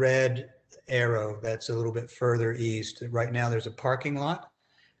 the red arrow that's a little bit further east. Right now there's a parking lot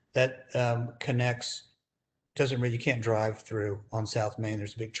that connects, you can't drive through on South Main.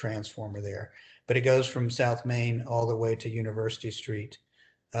 There's a big transformer there. But it goes from South Main all the way to University Street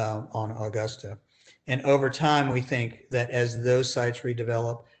on Augusta. And over time, we think that as those sites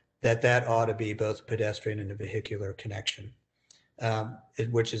redevelop, that ought to be both pedestrian and a vehicular connection,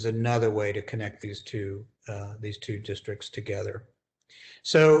 which is another way to connect these two districts together.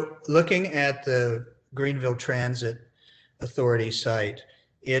 So looking at the Greenville Transit Authority site,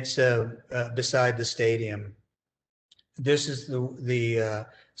 it's beside the stadium. This is the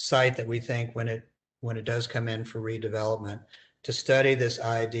site that we think when it does come in for redevelopment, to study this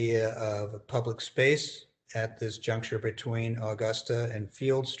idea of a public space at this juncture between Augusta and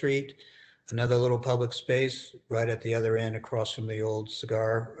Field Street, another little public space right at the other end across from the old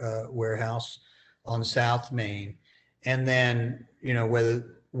cigar warehouse on South Main. And then,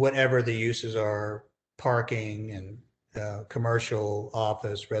 whatever the uses are, parking and commercial,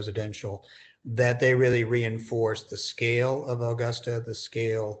 office, residential, that they really reinforce the scale of Augusta, the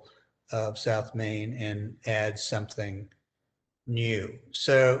scale of South Main, and add something new.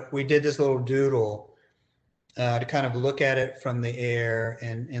 So we did this little doodle to kind of look at it from the air,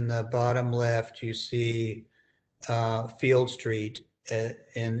 and in the bottom left you see Field Street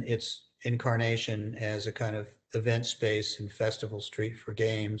in its incarnation as a kind of event space and festival street for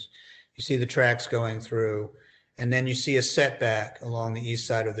games. You see the tracks going through, and then you see a setback along the east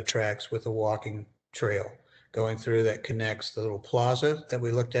side of the tracks with a walking trail going through that connects the little plaza that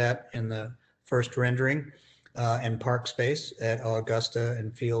we looked at in the first rendering and park space at Augusta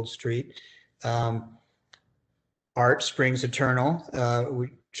and Field Street. Art springs eternal. We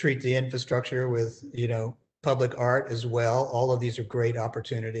treat the infrastructure with, public art as well. All of these are great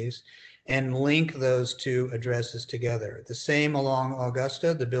opportunities, and link those two addresses together. The same along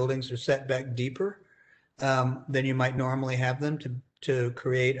Augusta, the buildings are set back deeper than you might normally have them to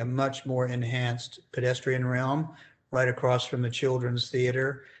create a much more enhanced pedestrian realm right across from the Children's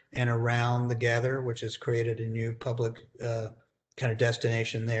Theater and around the Gather, which has created a new public kind of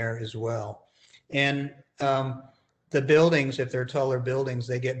destination there as well. And the buildings, if they're taller buildings,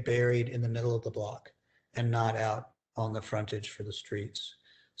 they get buried in the middle of the block and not out on the frontage for the streets.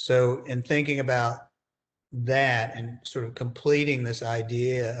 So in thinking about that and sort of completing this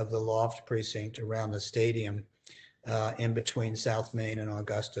idea of the loft precinct around the stadium in between South Main and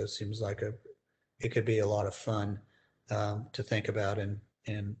Augusta, seems like it could be a lot of fun to think about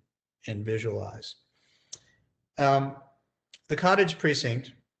and visualize. The cottage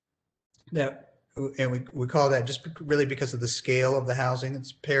precinct, and we call that just really because of the scale of the housing.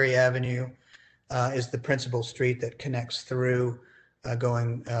 It's Perry Avenue is the principal street that connects through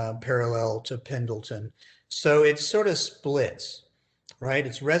going parallel to Pendleton. So it sort of splits, right?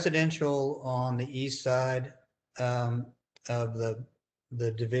 It's residential on the east side of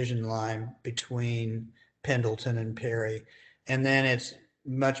the division line between Pendleton and Perry. And then it's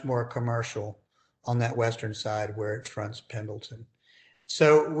much more commercial on that western side where it fronts Pendleton.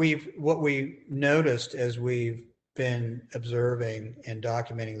 So what we noticed as we've been observing and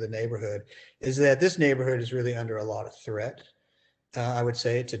documenting the neighborhood is that this neighborhood is really under a lot of threat, I would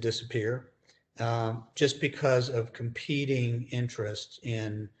say, to disappear, just because of competing interests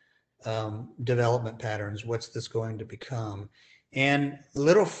in development patterns. What's this going to become? And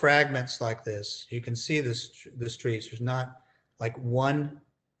little fragments like this, you can see the streets. There's not like one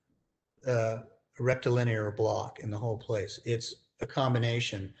rectilinear block in the whole place. It's a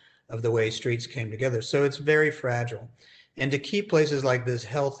combination of the way streets came together. So it's very fragile. And to keep places like this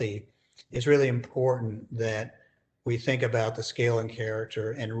healthy, it's really important that we think about the scale and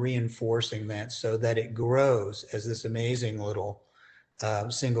character and reinforcing that so that it grows as this amazing little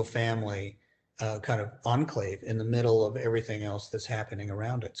single family kind of enclave in the middle of everything else that's happening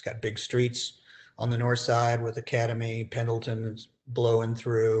around it. It's got big streets on the north side with Academy, Pendleton is blowing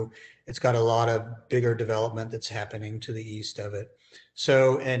through. It's got a lot of bigger development that's happening to the east of it.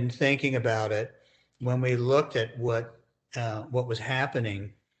 So, and thinking about it, when we looked at what was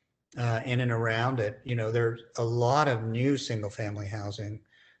happening in and around it, there's a lot of new single family housing,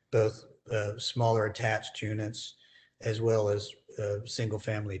 both smaller attached units as well as single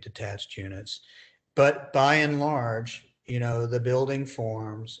family detached units. But by and large, the building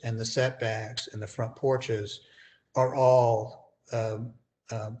forms and the setbacks and the front porches are all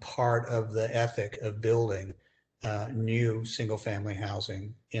part of the ethic of building new single family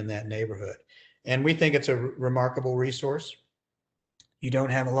housing in that neighborhood. And we think it's a remarkable resource. You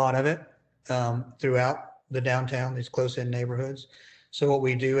don't have a lot of it throughout the downtown, these close-in neighborhoods. So what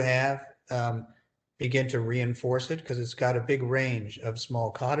we do have, begin to reinforce it because it's got a big range of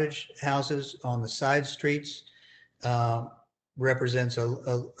small cottage houses on the side streets, represents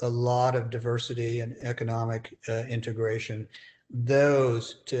a lot of diversity and economic integration.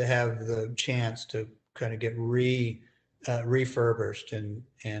 Those to have the chance to kind of get refurbished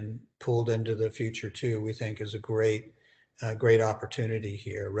and pulled into the future too, we think is a great opportunity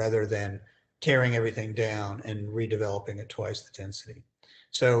here, rather than tearing everything down and redeveloping at twice the density.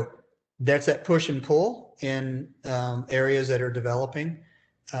 So that's that push and pull in areas that are developing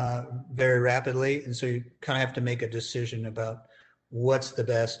very rapidly. And so you kind of have to make a decision about what's the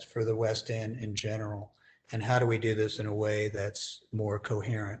best for the West End in general, and how do we do this in a way that's more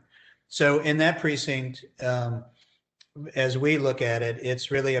coherent. So in that precinct, as we look at it,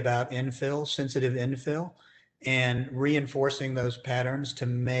 it's really about infill, sensitive infill, and reinforcing those patterns to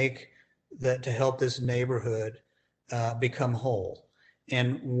make that, to help this neighborhood become whole.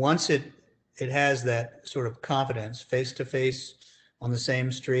 And once it has that sort of confidence, face to face on the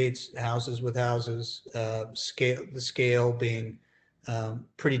same streets, houses with houses, the scale being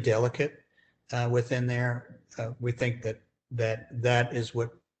pretty delicate within there, we think that is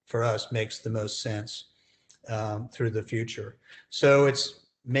what for us makes the most sense through the future. So it's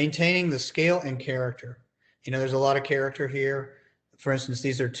maintaining the scale and character. You know, there's a lot of character here. For instance,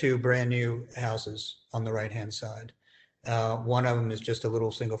 these are two brand new houses on the right-hand side. One of them is just a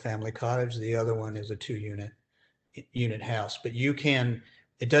little single-family cottage. The other one is a two-unit house. But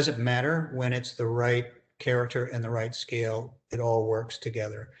it doesn't matter when it's the right character and the right scale. It all works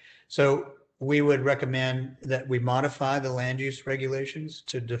together. So we would recommend that we modify the land use regulations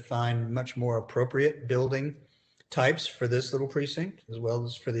to define much more appropriate building types for this little precinct, as well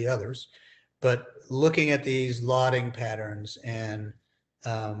as for the others. But looking at these lotting patterns and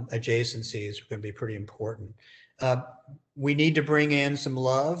adjacencies are going to be pretty important. We need to bring in some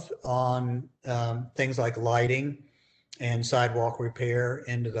love on things like lighting and sidewalk repair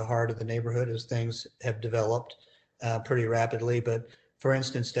into the heart of the neighborhood as things have developed pretty rapidly. But for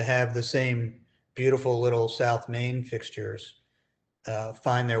instance, to have the same beautiful little South Main fixtures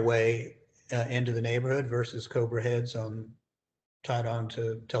find their way into the neighborhood versus Cobra heads tied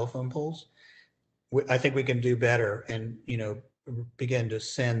onto telephone poles, I think we can do better, and begin to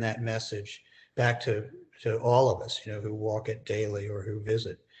send that message back to all of us, who walk it daily or who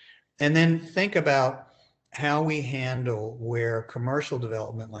visit. And then think about how we handle where commercial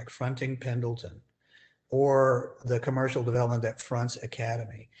development, like fronting Pendleton, or the commercial development that fronts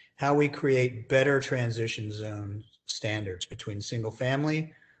Academy, how we create better transition zone standards between single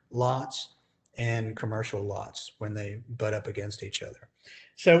family lots and commercial lots when they butt up against each other.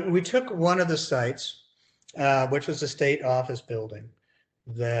 So we took one of the sites, which was a state office building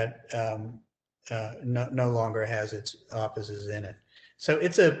that no longer has its offices in it. So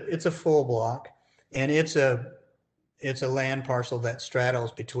it's a full block, and it's a land parcel that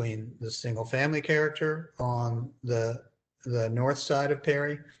straddles between the single family character on the north side of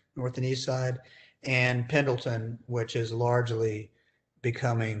Perry, north and east side, and Pendleton, which is largely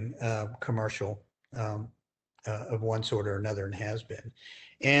becoming commercial of one sort or another, and has been.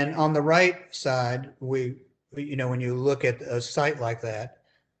 And on the right side, when you look at a site like that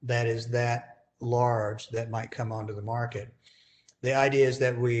is that large, that might come onto the market, the idea is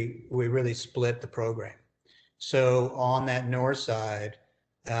that we really split the program. So on that north side,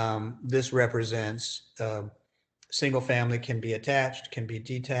 this represents single family can be attached, can be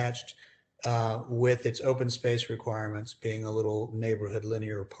detached, with its open space requirements being a little neighborhood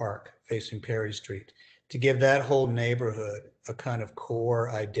linear park facing Perry Street, to give that whole neighborhood a kind of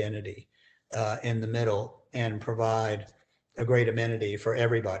core identity in the middle, and provide a great amenity for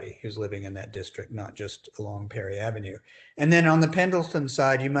everybody who's living in that district, not just along Perry Avenue. And then on the Pendleton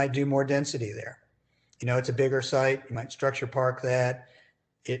side, you might do more density there. It's a bigger site. You might structure park that.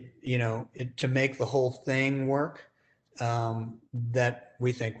 To make the whole thing work, that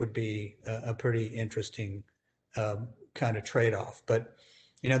we think would be a pretty interesting kind of trade-off. But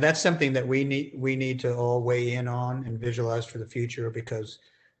that's something that we need to all weigh in on and visualize for the future, because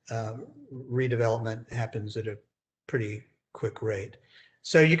redevelopment happens at a pretty quick rate.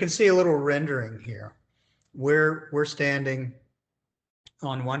 So you can see a little rendering here. We're standing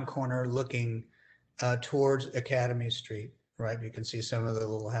on one corner looking towards Academy Street, right? You can see some of the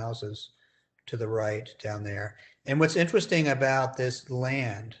little houses to the right down there. And what's interesting about this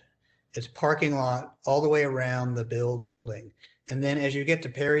land, it's parking lot all the way around the building. And then as you get to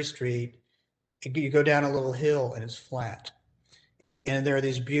Perry Street, you go down a little hill and it's flat. And there are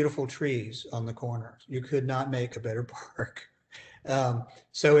these beautiful trees on the corner. You could not make a better park.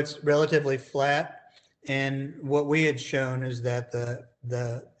 So it's relatively flat. And what we had shown is that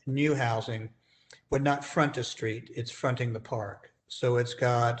the new housing would not front a street, it's fronting the park. So it's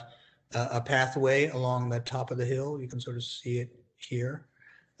got a pathway along the top of the hill. You can sort of see it here.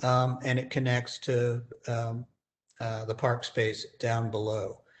 And it connects to the park space down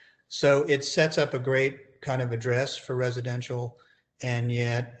below. So it sets up a great kind of address for residential, and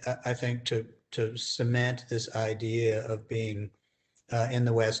yet I think to cement this idea of being in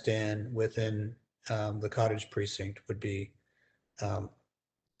the West End within the Cottage precinct would be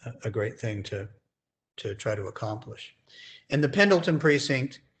a great thing to try to accomplish. In the Pendleton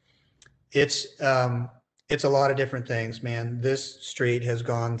precinct, it's a lot of different things, man. This street has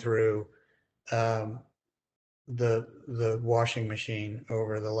gone through the washing machine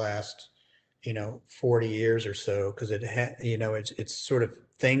over the last 40 years or so, because it's sort of,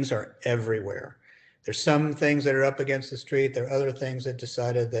 things are everywhere. There's some things that are up against the street. There are other things that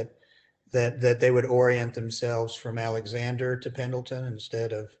decided that they would orient themselves from Alexander to Pendleton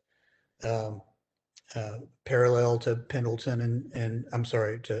instead of parallel to Pendleton and I'm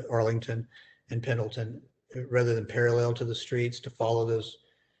sorry, to Arlington and Pendleton, rather than parallel to the streets, to follow those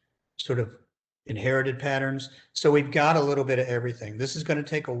sort of inherited patterns. So we've got a little bit of everything. This is going to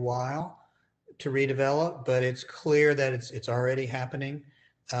take a while to redevelop, but it's clear that it's already happening.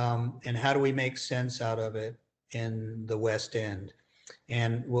 And how do we make sense out of it in the West End?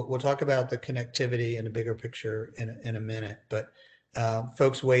 And we'll talk about the connectivity in the bigger picture in a minute, but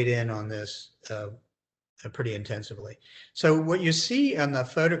folks weighed in on this pretty intensively. So what you see on the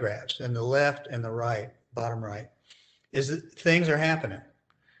photographs on the left and the right, bottom right, is that things are happening,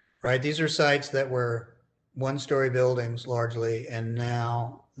 right? These are sites that were one-story buildings largely, and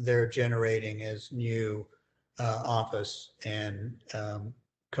now they're generating as new office and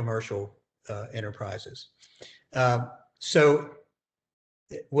commercial enterprises. So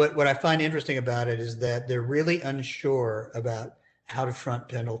what I find interesting about it is that they're really unsure about how to front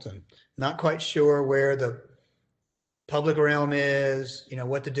Pendleton. Not quite sure where the public realm is,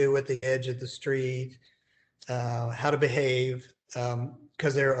 what to do with the edge of the street, how to behave,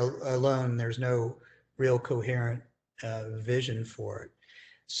 because they're alone. There's no real coherent vision for it.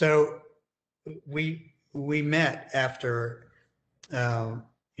 So we met after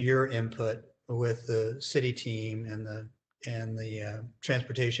your input with the city team and the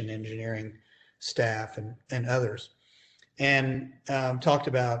transportation engineering staff and others, and talked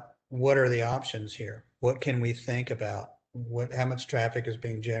about what are the options here. What can we think about? How much traffic is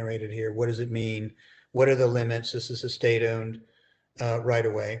being generated here? What does it mean? What are the limits? This is a state-owned right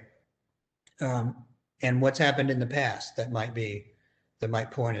of way, and what's happened in the past that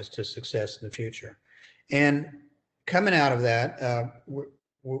might point us to success in the future. And coming out of that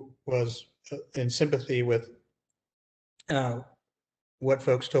was in sympathy with what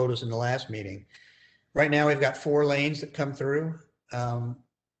folks told us in the last meeting. Right now, we've got 4 lanes that come through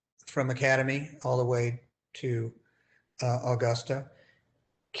from Academy all the way to Augusta.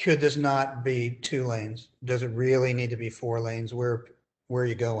 Could this not be 2 lanes? Does it really need to be 4 lanes? Where are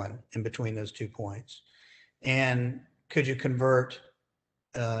you going in between those 2 points? And could you convert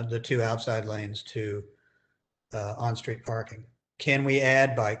the 2 outside lanes to on-street parking? Can we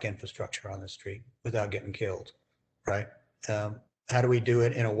add bike infrastructure on the street without getting killed, right? How do we do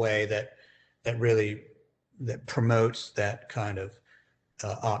it in a way that really promotes that kind of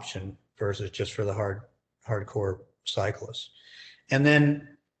option versus just for the hardcore cyclists? And then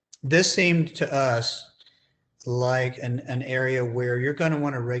this seemed to us like an area where you're going to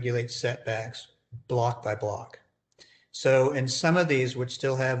want to regulate setbacks block by block. So in some of these, which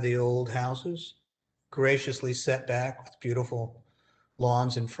still have the old houses graciously set back with beautiful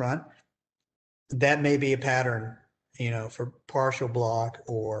lawns in front, that may be a pattern, for partial block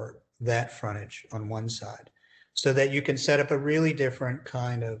or that frontage on one side, so that you can set up a really different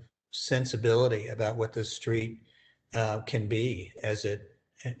kind of sensibility about what the street can be as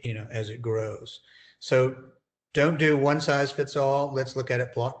it grows. So don't do one size fits all. Let's look at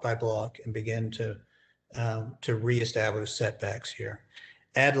it block by block and begin to reestablish setbacks here.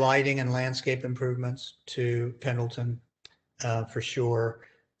 Add lighting and landscape improvements to Pendleton for sure.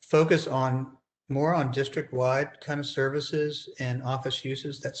 Focus more on district-wide kind of services and office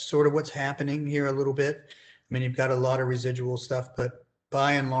uses. That's sort of what's happening here a little bit. I mean, you've got a lot of residual stuff, but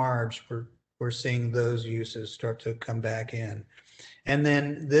by and large, we're seeing those uses start to come back in. And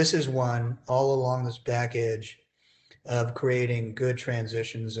then this is one all along this back edge of creating good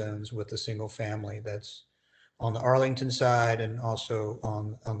transition zones with the single family that's on the Arlington side and also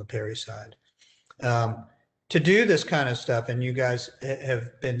on the Perry side. To do this kind of stuff, and you guys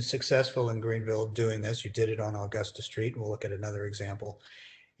have been successful in Greenville doing this. You did it on Augusta Street. We'll look at another example.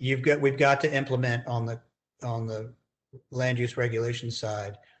 We've got to implement on the land use regulation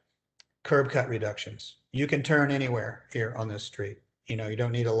side curb cut reductions. You can turn anywhere here on this street. You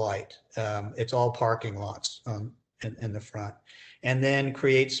don't need a light. It's all parking lots in the front, and then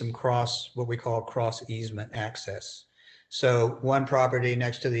create some what we call cross easement access. So one property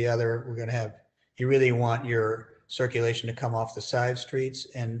next to the other, we're going to have you really want your circulation to come off the side streets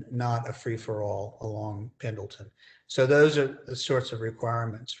and not a free-for-all along Pendleton. So those are the sorts of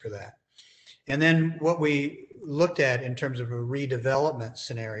requirements for that. And then what we looked at in terms of a redevelopment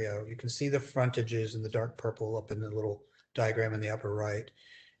scenario, you can see the frontages in the dark purple up in the little diagram in the upper right.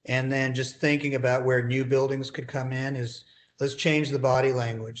 And then just thinking about where new buildings could come in is, let's change the body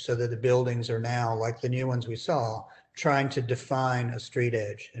language so that the buildings are now, like the new ones we saw, trying to define a street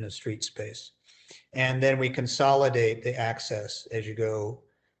edge and a street space. And then we consolidate the access as you go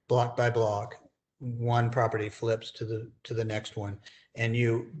block by block. One property flips to the next one, and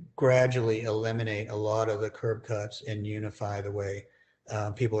you gradually eliminate a lot of the curb cuts and unify the way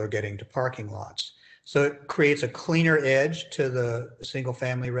people are getting to parking lots. So it creates a cleaner edge to the single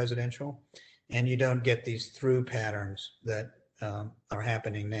family residential, and you don't get these through patterns that are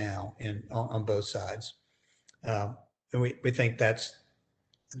happening now on both sides. And we think that's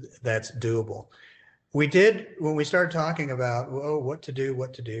doable. We did, when we started talking about, oh, what to do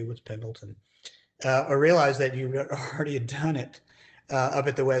with Pendleton, I realized that you already had done it up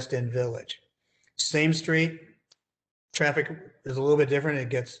at the West End Village. Same street, traffic is a little bit different. It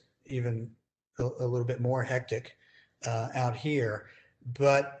gets even a little bit more hectic out here,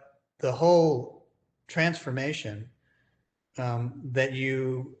 but the whole transformation that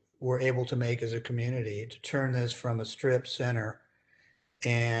you were able to make as a community to turn this from a strip center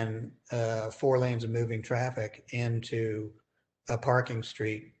and 4 lanes of moving traffic into a parking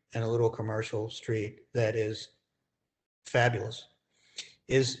street and a little commercial street that is fabulous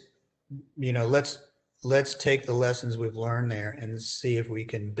is, you know, let's take the lessons we've learned there and see if we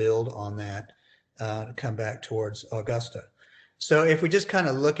can build on that to come back towards Augusta. So if we just kind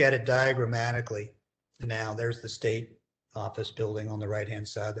of look at it diagrammatically, now there's the state office building on the right-hand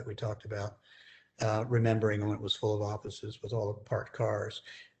side that we talked about, remembering when it was full of offices with all the parked cars.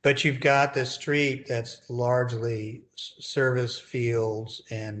 But you've got this street that's largely service fields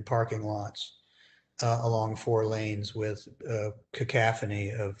and parking lots along 4 lanes with a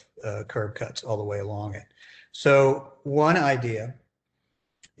cacophony of curb cuts all the way along it. So one idea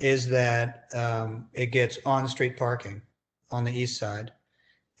is that it gets on-street parking on the east side,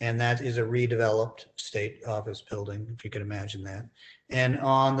 and that is a redeveloped state office building, if you can imagine that. And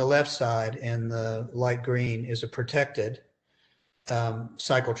on the left side in the light green is a protected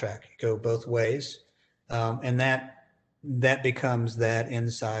cycle track. You go both ways, and that becomes that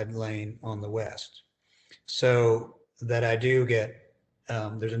inside lane on the west. So that I do get,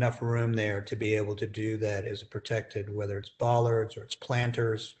 there's enough room there to be able to do that as a protected, whether it's bollards or it's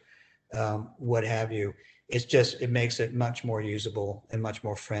planters, what have you. It's just, it makes it much more usable and much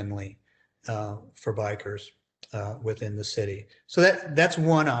more friendly for bikers within the city. So that's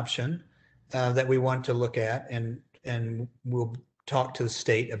one option that we want to look at, and we'll talk to the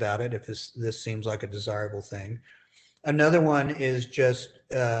state about it if this seems like a desirable thing. Another one is just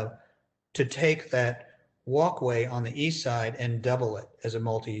to take that walkway on the east side and double it as a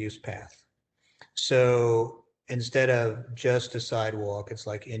multi-use path. So instead of just a sidewalk, it's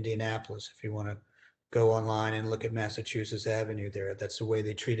like Indianapolis. If you want to go online and look at Massachusetts Avenue there, that's the way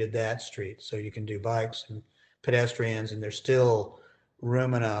they treated that street. So you can do bikes and pedestrians, and there's still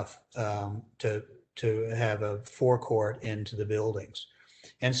room enough to have a forecourt into the buildings.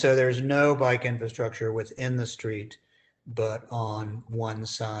 And so there's no bike infrastructure within the street, but on one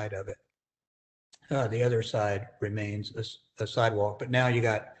side of it. The other side remains a sidewalk, but now you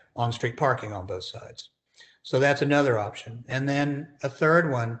got on-street parking on both sides. So that's another option. And then a third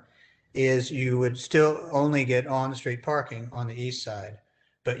one is you would still only get on-street parking on the east side,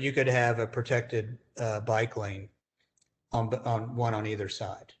 but you could have a protected bike lane on one on either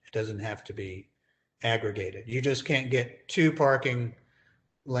side. It doesn't have to be aggregated. You just can't get 2 parking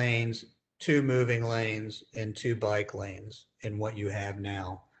lanes, 2 moving lanes, and 2 bike lanes in what you have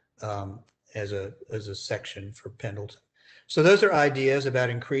now as a section for Pendleton. So those are ideas about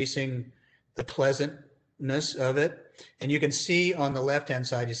increasing the pleasantness of it. And you can see on the left-hand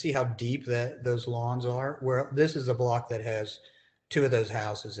side, you see how deep those lawns are, where this is a block that has 2 of those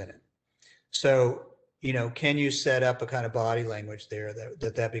houses in it. So, you know, can you set up a kind of body language there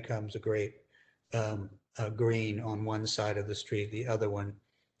that becomes a great green on one side of the street. The other one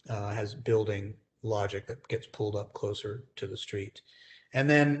has building logic that gets pulled up closer to the street. And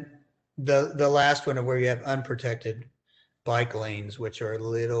then the last one, where you have unprotected bike lanes, which are a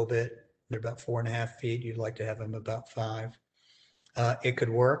little bit, they're about 4.5 feet. You'd like to have them about 5. It could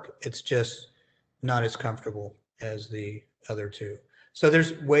work. It's just not as comfortable as the other 2. So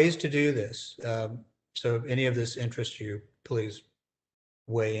there's ways to do this. So if any of this interests you, please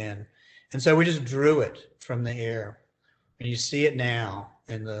weigh in. And so we just drew it from the air. And you see it now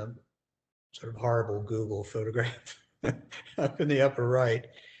in the sort of horrible Google photograph up in the upper right.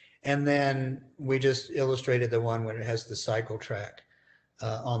 And then we just illustrated the one when it has the cycle track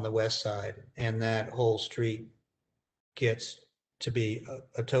on the west side, and that whole street gets to be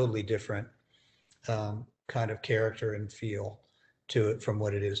a totally different kind of character and feel to it from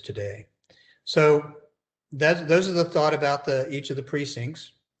what it is today. So those are the thought about each of the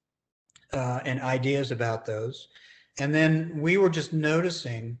precincts and ideas about those. And then we were just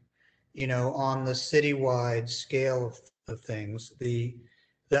noticing, on the citywide scale of things, the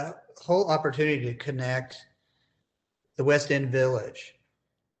whole opportunity to connect the West End Village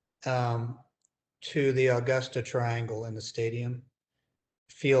to the Augusta Triangle in the stadium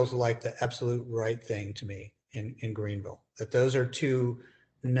feels like the absolute right thing to me in Greenville. That those are two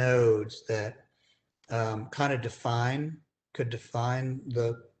nodes that kind of could define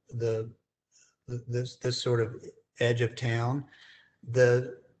this sort of edge of town.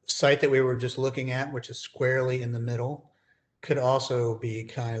 The site that we were just looking at, which is squarely in the middle, could also be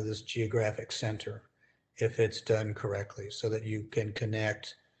kind of this geographic center if it's done correctly, so that you can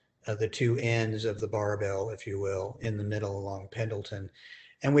connect the two ends of the barbell, if you will, in the middle along Pendleton.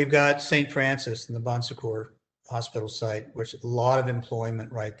 And we've got St. Francis and the Bon Secours Hospital site, which is a lot of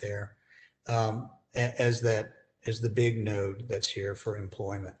employment right there, as the big node that's here for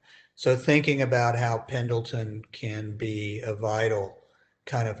employment. So thinking about how Pendleton can be a vital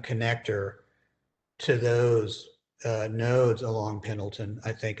kind of connector to those nodes along Pendleton,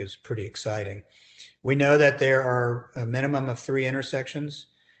 I think is pretty exciting. We know that there are a minimum of 3 intersections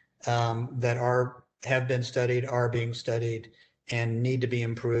that have been studied, are being studied, and need to be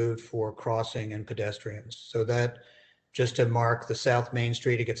improved for crossing and pedestrians. So that, just to mark the South Main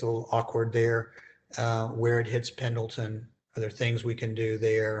Street, it gets a little awkward there where it hits Pendleton. Are there things we can do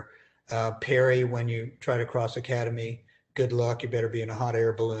there? Perry, when you try to cross Academy, good luck. You better be in a hot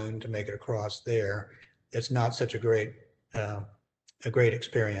air balloon to make it across there. It's not such a great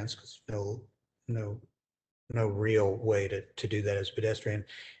experience, because no real way to do that as a pedestrian.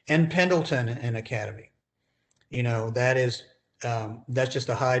 And Pendleton and Academy, that's just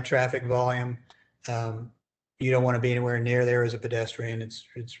a high traffic volume. You don't want to be anywhere near there as a pedestrian. It's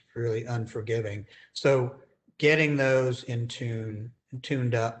really unforgiving. So getting those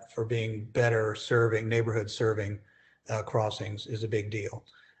tuned up for being better neighborhood serving crossings is a big deal.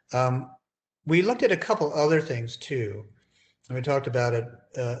 We looked at a couple other things too, and we talked about it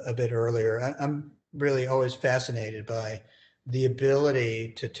a bit earlier. I'm really always fascinated by the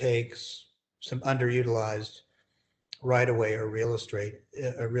ability to take some underutilized right-of-way or real estate,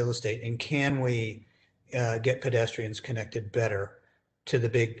 and can we get pedestrians connected better to the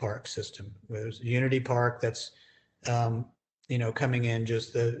big park system? There's Unity Park that's coming in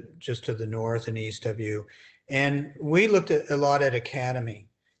just to the north and east of you, and we looked a lot at Academy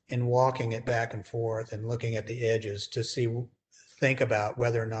and walking it back and forth and looking at the edges to think about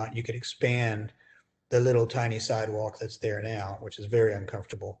whether or not you could expand the little tiny sidewalk that's there now, which is very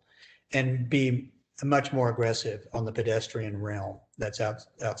uncomfortable, and be much more aggressive on the pedestrian realm that's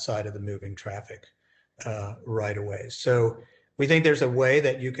outside of the moving traffic right away. So we think there's a way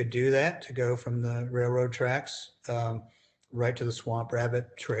that you could do that, to go from the railroad tracks right to the Swamp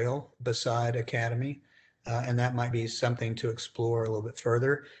Rabbit Trail beside Academy. And that might be something to explore a little bit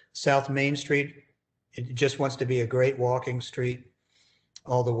further. South Main Street, it just wants to be a great walking street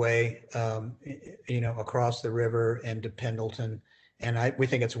all the way, across the river and to Pendleton. And we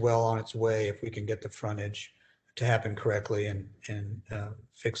think it's well on its way if we can get the frontage to happen correctly and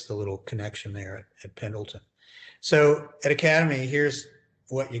fix the little connection there at Pendleton. So at Academy, here's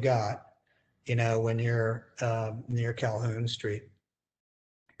what you got, when you're near Calhoun Street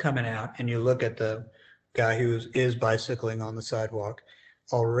coming out, and you look at the guy who is bicycling on the sidewalk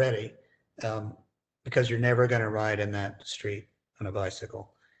already, because you're never going to ride in that street on a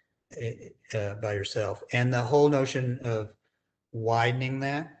bicycle by yourself. And the whole notion of widening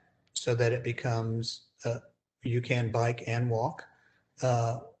that so that it becomes you can bike and walk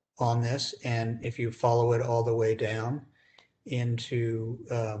on this, and if you follow it all the way down into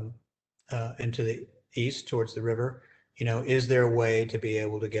the east towards the river, is there a way to be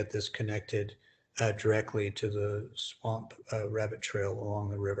able to get this connected directly to the Swamp Rabbit Trail along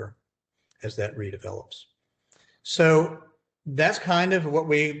the river as that redevelops? So that's kind of what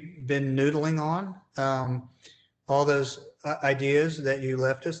we've been noodling on. All those ideas that you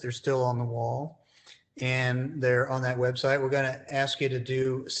left us, they're still on the wall, and they're on that website. We're going to ask you to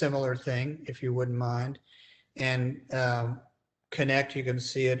do a similar thing, if you wouldn't mind, and connect. You can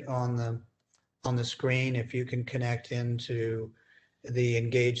see it on the screen. If you can connect into the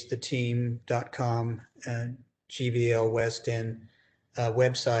engagetheteam.com GVL West End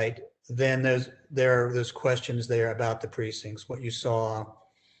website, then there are those questions there about the precincts, what you saw,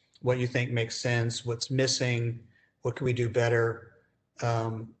 what you think makes sense, what's missing, what can we do better,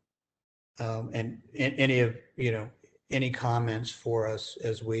 and any of any comments for us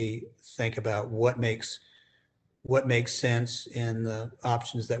as we think about what makes sense in the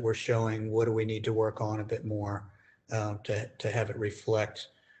options that we're showing. What do we need to work on a bit more to have it reflect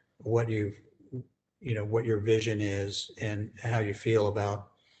what what your vision is and how you feel about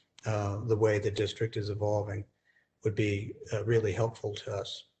the way the district is evolving would be really helpful to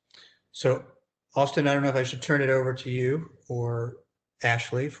us. So, Austin, I don't know if I should turn it over to you or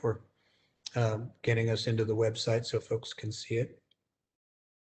Ashley for getting us into the website so folks can see it.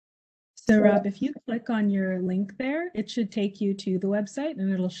 So Rob, if you click on your link there, it should take you to the website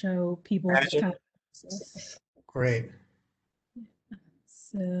and it'll show people just kind of. Great.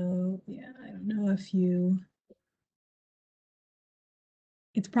 So yeah, I don't know if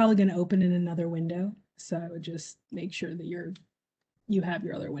it's probably going to open in another window. So I would just make sure that you have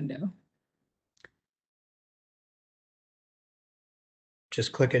your other window.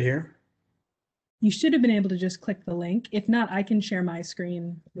 Just click it here. You should have been able to just click the link. If not, I can share my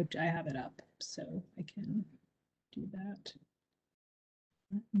screen, which I have it up, so I can do that.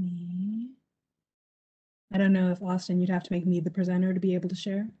 I don't know if Austin, you'd have to make me the presenter to be able to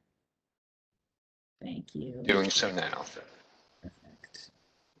share. Thank you. Doing so now. Perfect.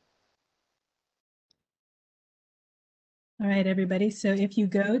 All right, everybody. So if you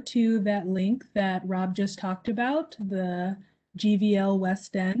go to that link that Rob just talked about, the GVL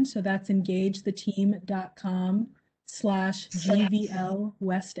West End, so that's engagetheteam.com/GVL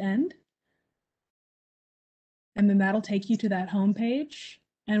West End. And then that'll take you to that homepage.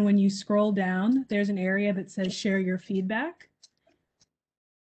 And when you scroll down, there's an area that says share your feedback.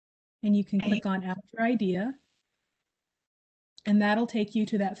 And you can click on add your idea. And that'll take you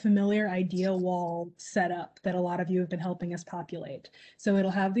to that familiar idea wall setup that a lot of you have been helping us populate. So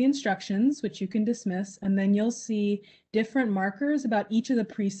it'll have the instructions, which you can dismiss, and then you'll see different markers about each of the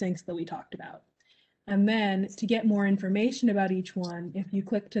precincts that we talked about. And then to get more information about each one, if you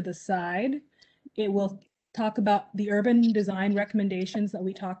click to the side, it will talk about the urban design recommendations that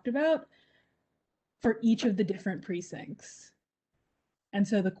we talked about for each of the different precincts. And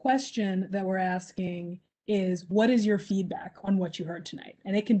so the question that we're asking is, what is your feedback on what you heard tonight?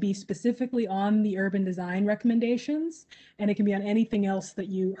 And it can be specifically on the urban design recommendations, and it can be on anything else that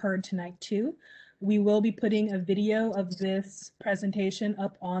you heard tonight too. We will be putting a video of this presentation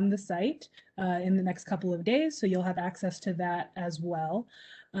up on the site in the next couple of days, so you'll have access to that as well.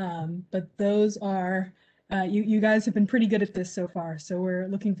 But those are, you guys have been pretty good at this so far, so we're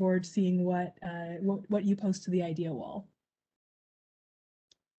looking forward to seeing what you post to the idea wall.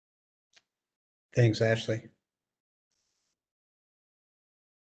 Thanks, Ashley.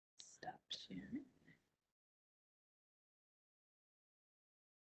 Stop sharing.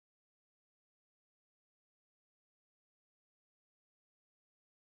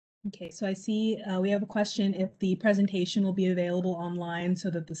 Okay, so I see we have a question if the presentation will be available online so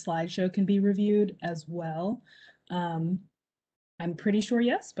that the slideshow can be reviewed as well. I'm pretty sure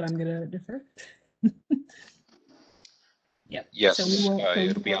yes, but I'm going to defer. Yep. Yes, so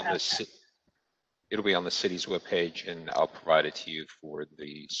it'll be on the city's webpage, and I'll provide it to you for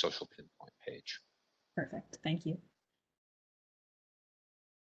the social pinpoint page. Perfect. Thank you.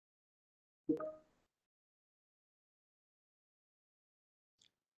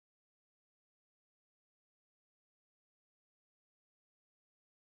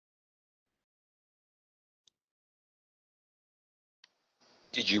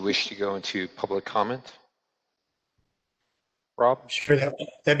 Did you wish to go into public comment, Rob? Sure,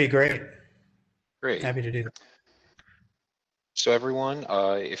 that'd be great. Great. Happy to do that. So everyone,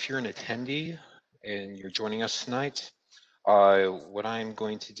 if you're an attendee and you're joining us tonight, what I'm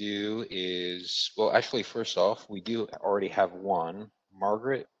going to do is, well, actually, first off, we do already have one.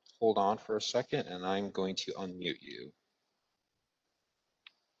 Margaret, hold on for a second, and I'm going to unmute you.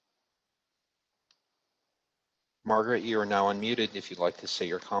 Margaret, you are now unmuted if you'd like to say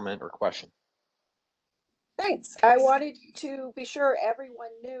your comment or question. Thanks. I wanted to be sure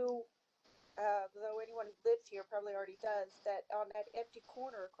everyone knew, though anyone who lives here probably already does, that on that empty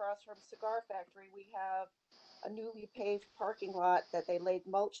corner across from Cigar Factory, we have a newly paved parking lot that they laid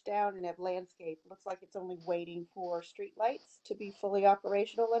mulch down and have landscaped. Looks like it's only waiting for street lights to be fully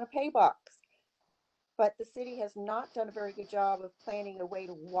operational and a pay box. But the city has not done a very good job of planning a way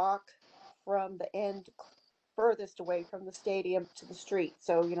to walk from the end furthest away from the stadium to the street.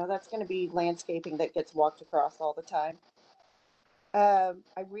 So, that's going to be landscaping that gets walked across all the time. I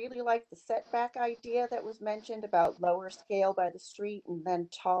really like the setback idea that was mentioned about lower scale by the street and then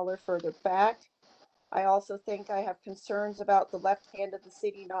taller further back. I also think I have concerns about the left hand of the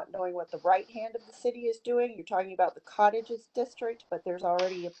city not knowing what the right hand of the city is doing. You're talking about the cottages district, but there's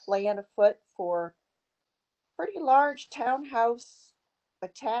already a plan afoot for pretty large townhouse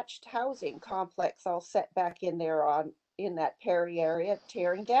attached housing complex all set back in there on in that Perry area,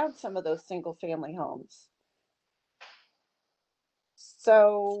 tearing down some of those single family homes.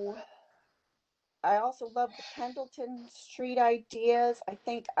 So I also love the Pendleton Street ideas. I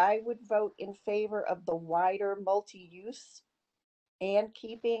think I would vote in favor of the wider multi-use and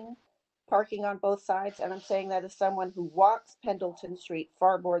keeping parking on both sides. And I'm saying that as someone who walks Pendleton Street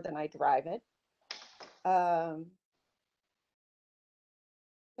far more than I drive it. I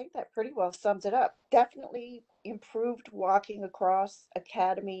think that pretty well sums it up. Definitely improved walking across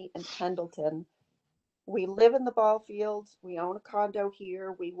Academy and Pendleton. We live in the ball fields. We own a condo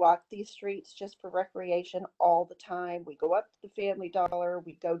here. We walk these streets just for recreation all the time. We go up to the Family Dollar.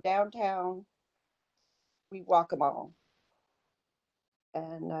 We go downtown. We walk them all.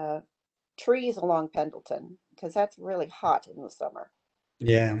 And trees along Pendleton, because that's really hot in the summer.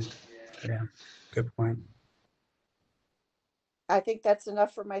 Yeah, yeah, good point. I think that's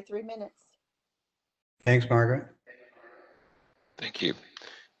enough for my 3 minutes. Thanks, Margaret. Thank you.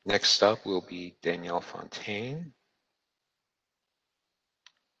 Next up will be Danielle Fontaine.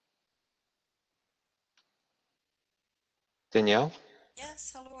 Danielle?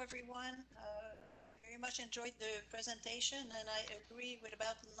 Yes, hello everyone. Very much enjoyed the presentation, and I agree with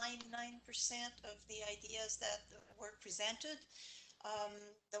about 99% of the ideas that were presented.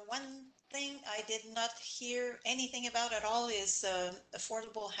 The one thing I did not hear anything about at all is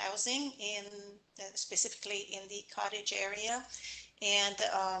affordable housing, specifically in the cottage area. And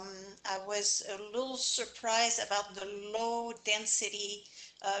I was a little surprised about the low density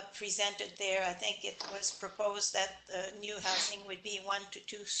presented there. I think it was proposed that new housing would be 1 to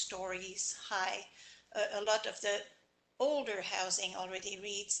 2 stories high. A lot of the older housing already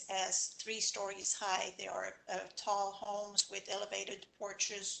reads as 3 stories high. There are tall homes with elevated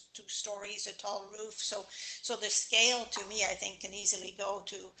porches, 2 stories, a tall roof. So the scale to me, I think, can easily go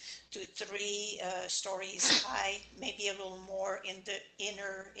to 3 stories high, maybe a little more in the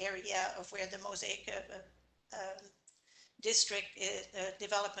inner area of where the Mosaic district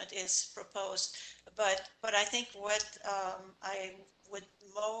development is proposed. But I think what I would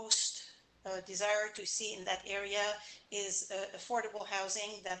most desire to see in that area is affordable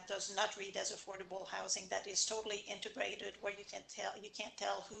housing that does not read as affordable housing, that is totally integrated, where you can't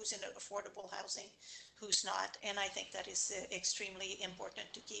tell who's in affordable housing, who's not. And I think that is extremely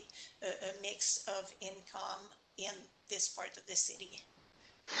important to keep a mix of income in this part of the city.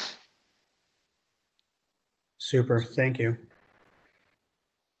 Super, thank you.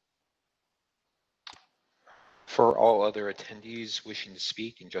 For all other attendees wishing to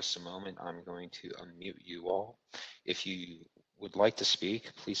speak, in just a moment, I'm going to unmute you all. If you would like to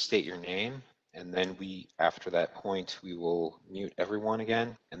speak, please state your name, and then after that point, we will mute everyone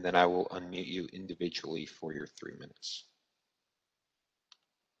again, and then I will unmute you individually for your 3 minutes.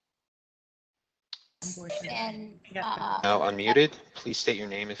 And Now unmuted, please state your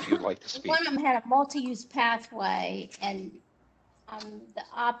name if you'd like to speak. one of them had a multi-use pathway, and on the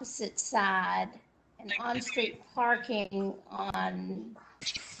opposite side, and on-street parking on.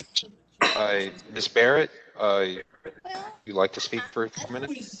 Ms. Barrett, Well, you'd like to speak for 4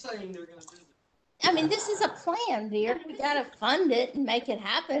 minutes? I mean, this is a plan, dear. We gotta fund it and make it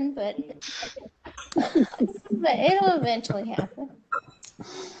happen, but it'll eventually happen.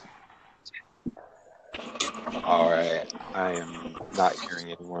 All right, I am not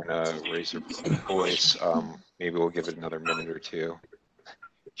hearing anyone raise their voice. Maybe we'll give it another minute or two.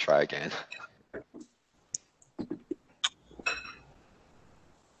 Try again.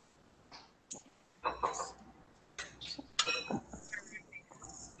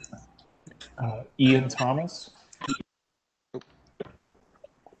 Ian Thomas.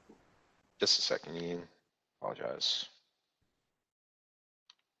 Just a second, Ian. Apologize.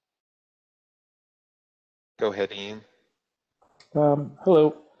 Go ahead, Ian.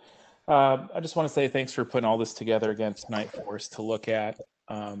 Hello. I just want to say thanks for putting all this together again tonight for us to look at.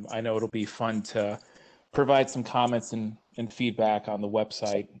 I know it'll be fun to provide some comments and feedback on the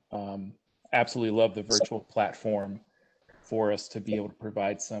website. Absolutely love the virtual platform for us to be able to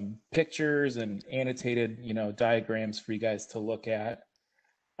provide some pictures and annotated, diagrams for you guys to look at.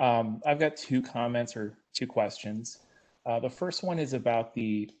 I've got 2 comments or 2 questions. The first one is about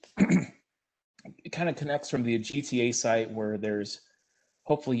it kind of connects from the GTA site where there's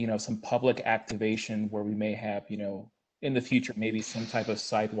hopefully, some public activation where we may have, in the future, maybe some type of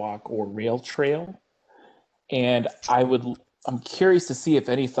sidewalk or rail trail. And I'm curious to see if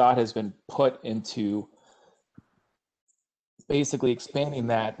any thought has been put into basically expanding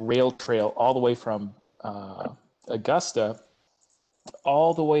that rail trail all the way from Augusta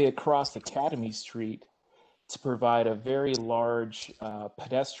all the way across Academy Street to provide a very large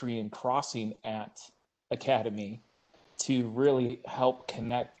pedestrian crossing at Academy to really help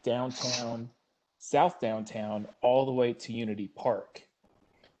connect downtown, South Downtown, all the way to Unity Park.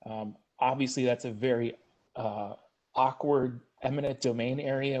 Obviously, that's a very awkward eminent domain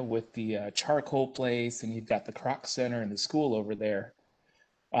area with the charcoal place, and you've got the Croc Center and the school over there.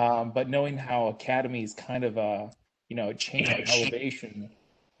 But knowing how Academy is kind of a change in elevation,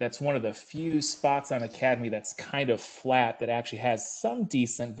 that's one of the few spots on Academy that's kind of flat that actually has some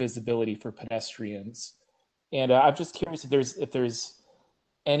decent visibility for pedestrians. And I'm just curious if there's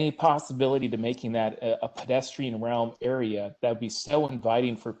any possibility to making that a pedestrian realm area that would be so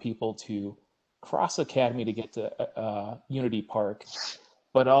inviting for people to cross Academy to get to Unity Park,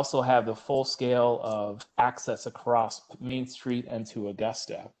 but also have the full scale of access across Main Street and to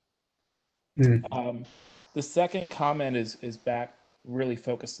Augusta. The second comment is back really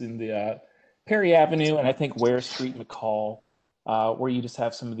focused in the Perry Avenue and I think Ware Street, McCall, where you just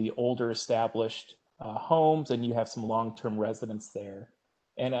have some of the older established homes and you have some long-term residents there.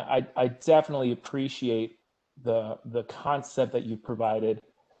 And I definitely appreciate the concept that you provided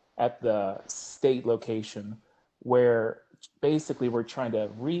at the state location, where basically we're trying to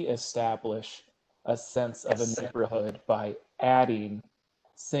reestablish a sense of a neighborhood by adding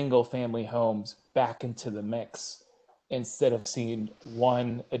single family homes back into the mix instead of seeing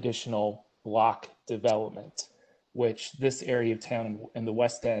one additional block development, which this area of town in the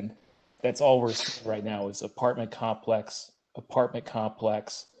West End, that's all we're seeing right now is apartment complex,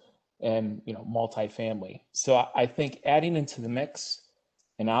 and multifamily. So I think adding into the mix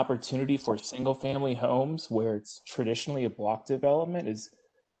an opportunity for single family homes where it's traditionally a block development is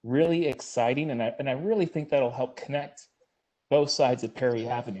really exciting. And I really think that'll help connect both sides of Perry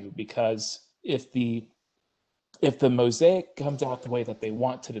Avenue, because if the mosaic comes out the way that they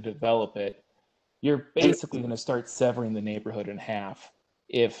want to develop it, you're basically going to start severing the neighborhood in half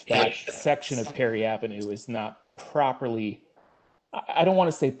if that section of Perry Avenue is not properly, I don't want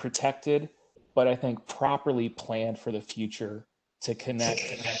to say protected, but I think properly planned for the future to connect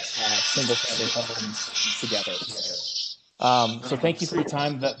single family homes together. So thank you for your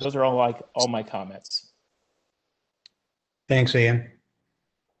time. Those are all my comments. Thanks, Ian.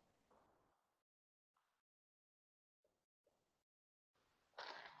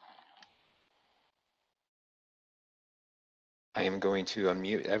 I am going to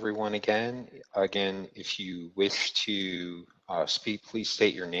unmute everyone again. Again, if you wish to speak, please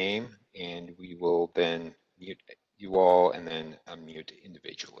state your name, and we will then mute you all and then unmute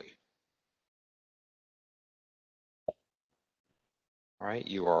individually. All right,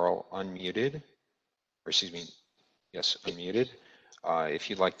 you are all unmuted, or excuse me, yes, unmuted. If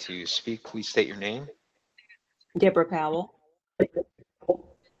you'd like to speak, please state your name. Deborah Powell.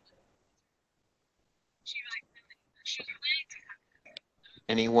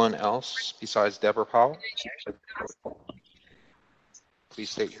 Anyone else besides Deborah Powell? Please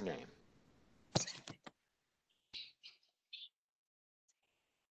state your name.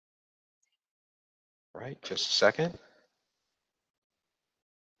 All right, just a second.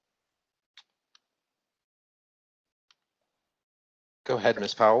 Go ahead,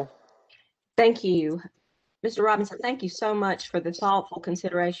 Ms. Powell. Thank you. Mr. Robinson, thank you so much for the thoughtful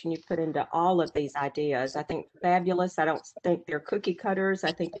consideration you put into all of these ideas. I think fabulous. I don't think they're cookie cutters.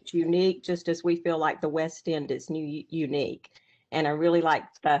 I think it's unique, just as we feel like the West End is unique. And I really like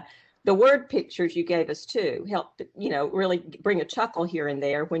the word pictures you gave us too. Helped, really bring a chuckle here and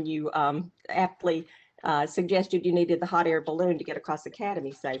there when you aptly suggested you needed the hot air balloon to get across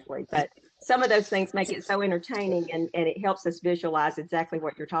Academy safely. But some of those things make it so entertaining, and it helps us visualize exactly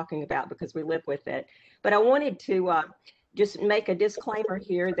what you're talking about because we live with it. But I wanted to just make a disclaimer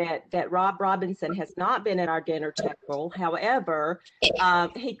here that Rob Robinson has not been at our dinner table. However,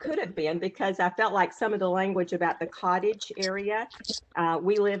 he could have been, because I felt like some of the language about the cottage area,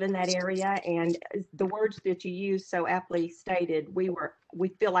 we live in that area, and the words that you used so aptly stated, we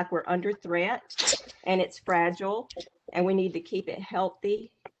feel like we're under threat and it's fragile and we need to keep it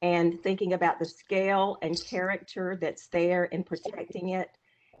healthy, and thinking about the scale and character that's there and protecting it.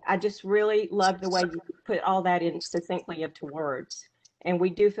 I just really love the way you put all that in succinctly into words. And we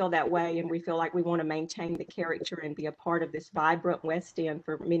do feel that way, and we feel like we want to maintain the character and be a part of this vibrant West End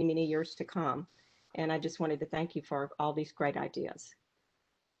for many, many years to come. And I just wanted to thank you for all these great ideas.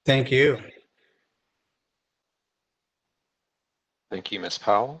 Thank you. Thank you, Ms.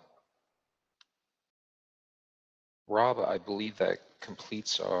 Powell. Rob, I believe that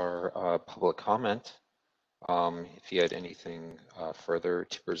completes our public comment. If you had anything further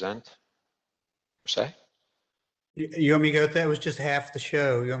to present, per se? You want me to go with that? It was just half the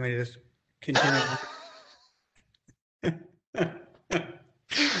show. You want me to just continue?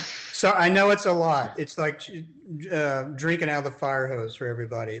 So I know it's a lot. It's like drinking out of the fire hose for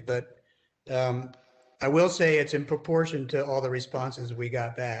everybody, but I will say it's in proportion to all the responses we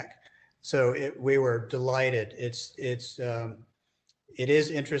got back. So we were delighted. It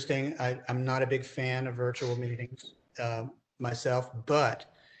is interesting. I'm not a big fan of virtual meetings myself, but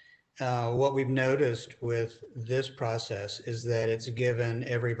what we've noticed with this process is that it's given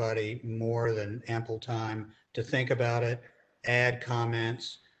everybody more than ample time to think about it, add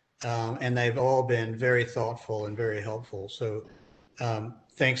comments, and they've all been very thoughtful and very helpful. So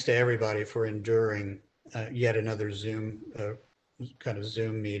thanks to everybody for enduring yet another Zoom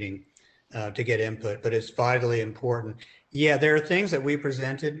meeting to get input, but it's vitally important. Yeah, there are things that we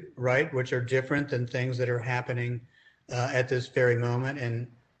presented, right, which are different than things that are happening at this very moment. And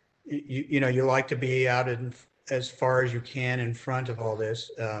you like to be out as far as you can in front of all this,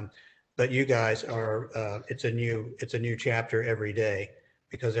 but you guys are. It's a new chapter every day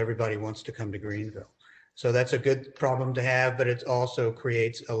because everybody wants to come to Greenville. So that's a good problem to have, but it also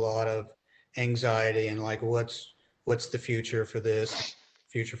creates a lot of anxiety and like, what's the future for this,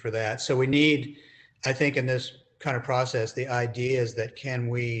 future for that. So we need, I think, in this kind of process, the idea is that can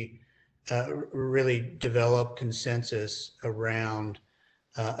we really develop consensus around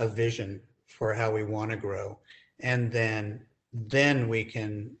a vision for how we want to grow, and then we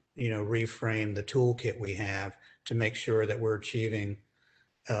can reframe the toolkit we have to make sure that we're achieving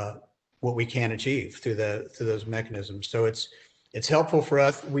what we can achieve through those mechanisms. So it's helpful for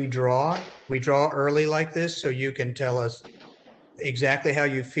us. We draw early like this, so you can tell us exactly how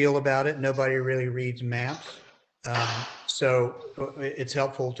you feel about it. Nobody really reads maps, so it's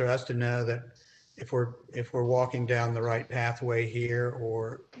helpful to us to know that if we're walking down the right pathway here,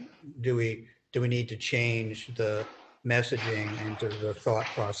 or do we need to change the messaging and the thought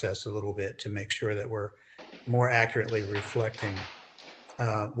process a little bit to make sure that we're more accurately reflecting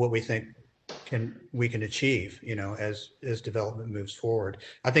what we think we can achieve, as development moves forward.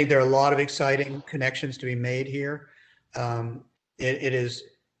 I think there are a lot of exciting connections to be made here. It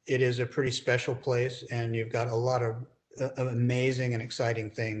is a pretty special place, and you've got a lot of amazing and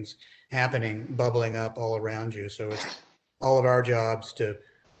exciting things happening, bubbling up all around you. So it's all of our jobs to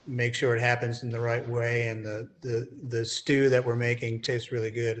make sure it happens in the right way, and the stew that we're making tastes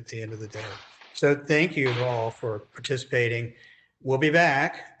really good at the end of the day. So thank you all for participating. We'll be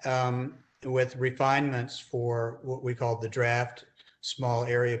back with refinements for what we call the draft small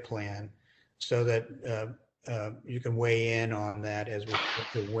area plan, so that you can weigh in on that as we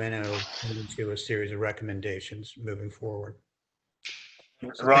winnow into a series of recommendations moving forward.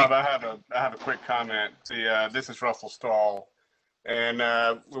 Rob, I have a quick comment. This is Russell Stahl, and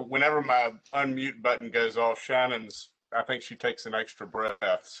whenever my unmute button goes off, I think she takes an extra breath.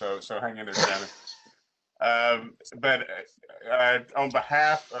 So hang in there, Shannon. But on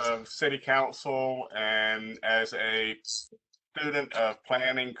behalf of City Council and as a student of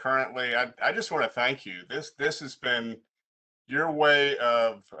planning currently, I just want to thank you. This has been your way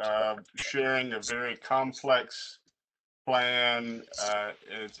of sharing a very complex plan.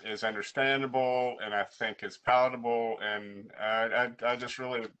 Is understandable, and I think is palatable, and I just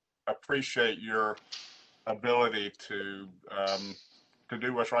really appreciate your ability to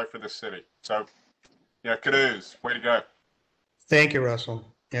do what's right for the city. So yeah, kudos, way to go. Thank you, Russell.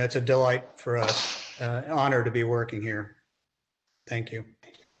 Yeah, it's a delight for us. Honor to be working here. Thank you.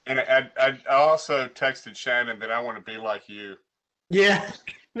 And I also texted Shannon that I want to be like you. Yeah.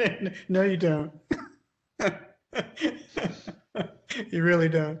 No, you don't. You really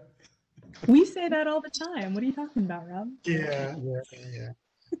don't. We say that all the time. What are you talking about, Rob? Yeah.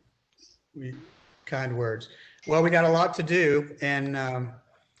 Kind words. Well, we got a lot to do, and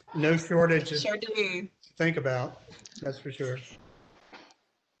no shortage Sure do. to think about. That's for sure.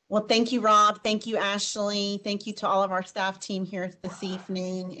 Well, thank you, Rob. Thank you, Ashley. Thank you to all of our staff team here this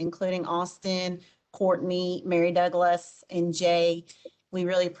evening, including Austin, Courtney, Mary Douglas, and Jay. We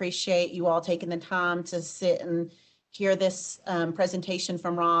really appreciate you all taking the time to sit and hear this presentation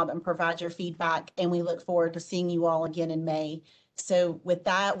from Rob and provide your feedback. And we look forward to seeing you all again in May. So with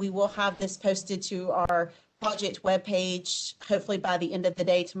that, we will have this posted to our project webpage, hopefully by the end of the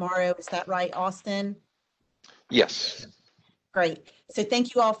day tomorrow. Is that right, Austin? Yes. Great. So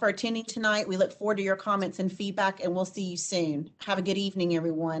thank you all for attending tonight. We look forward to your comments and feedback, and we'll see you soon. Have a good evening,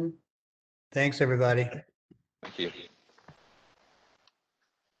 everyone. Thanks, everybody. Thank you.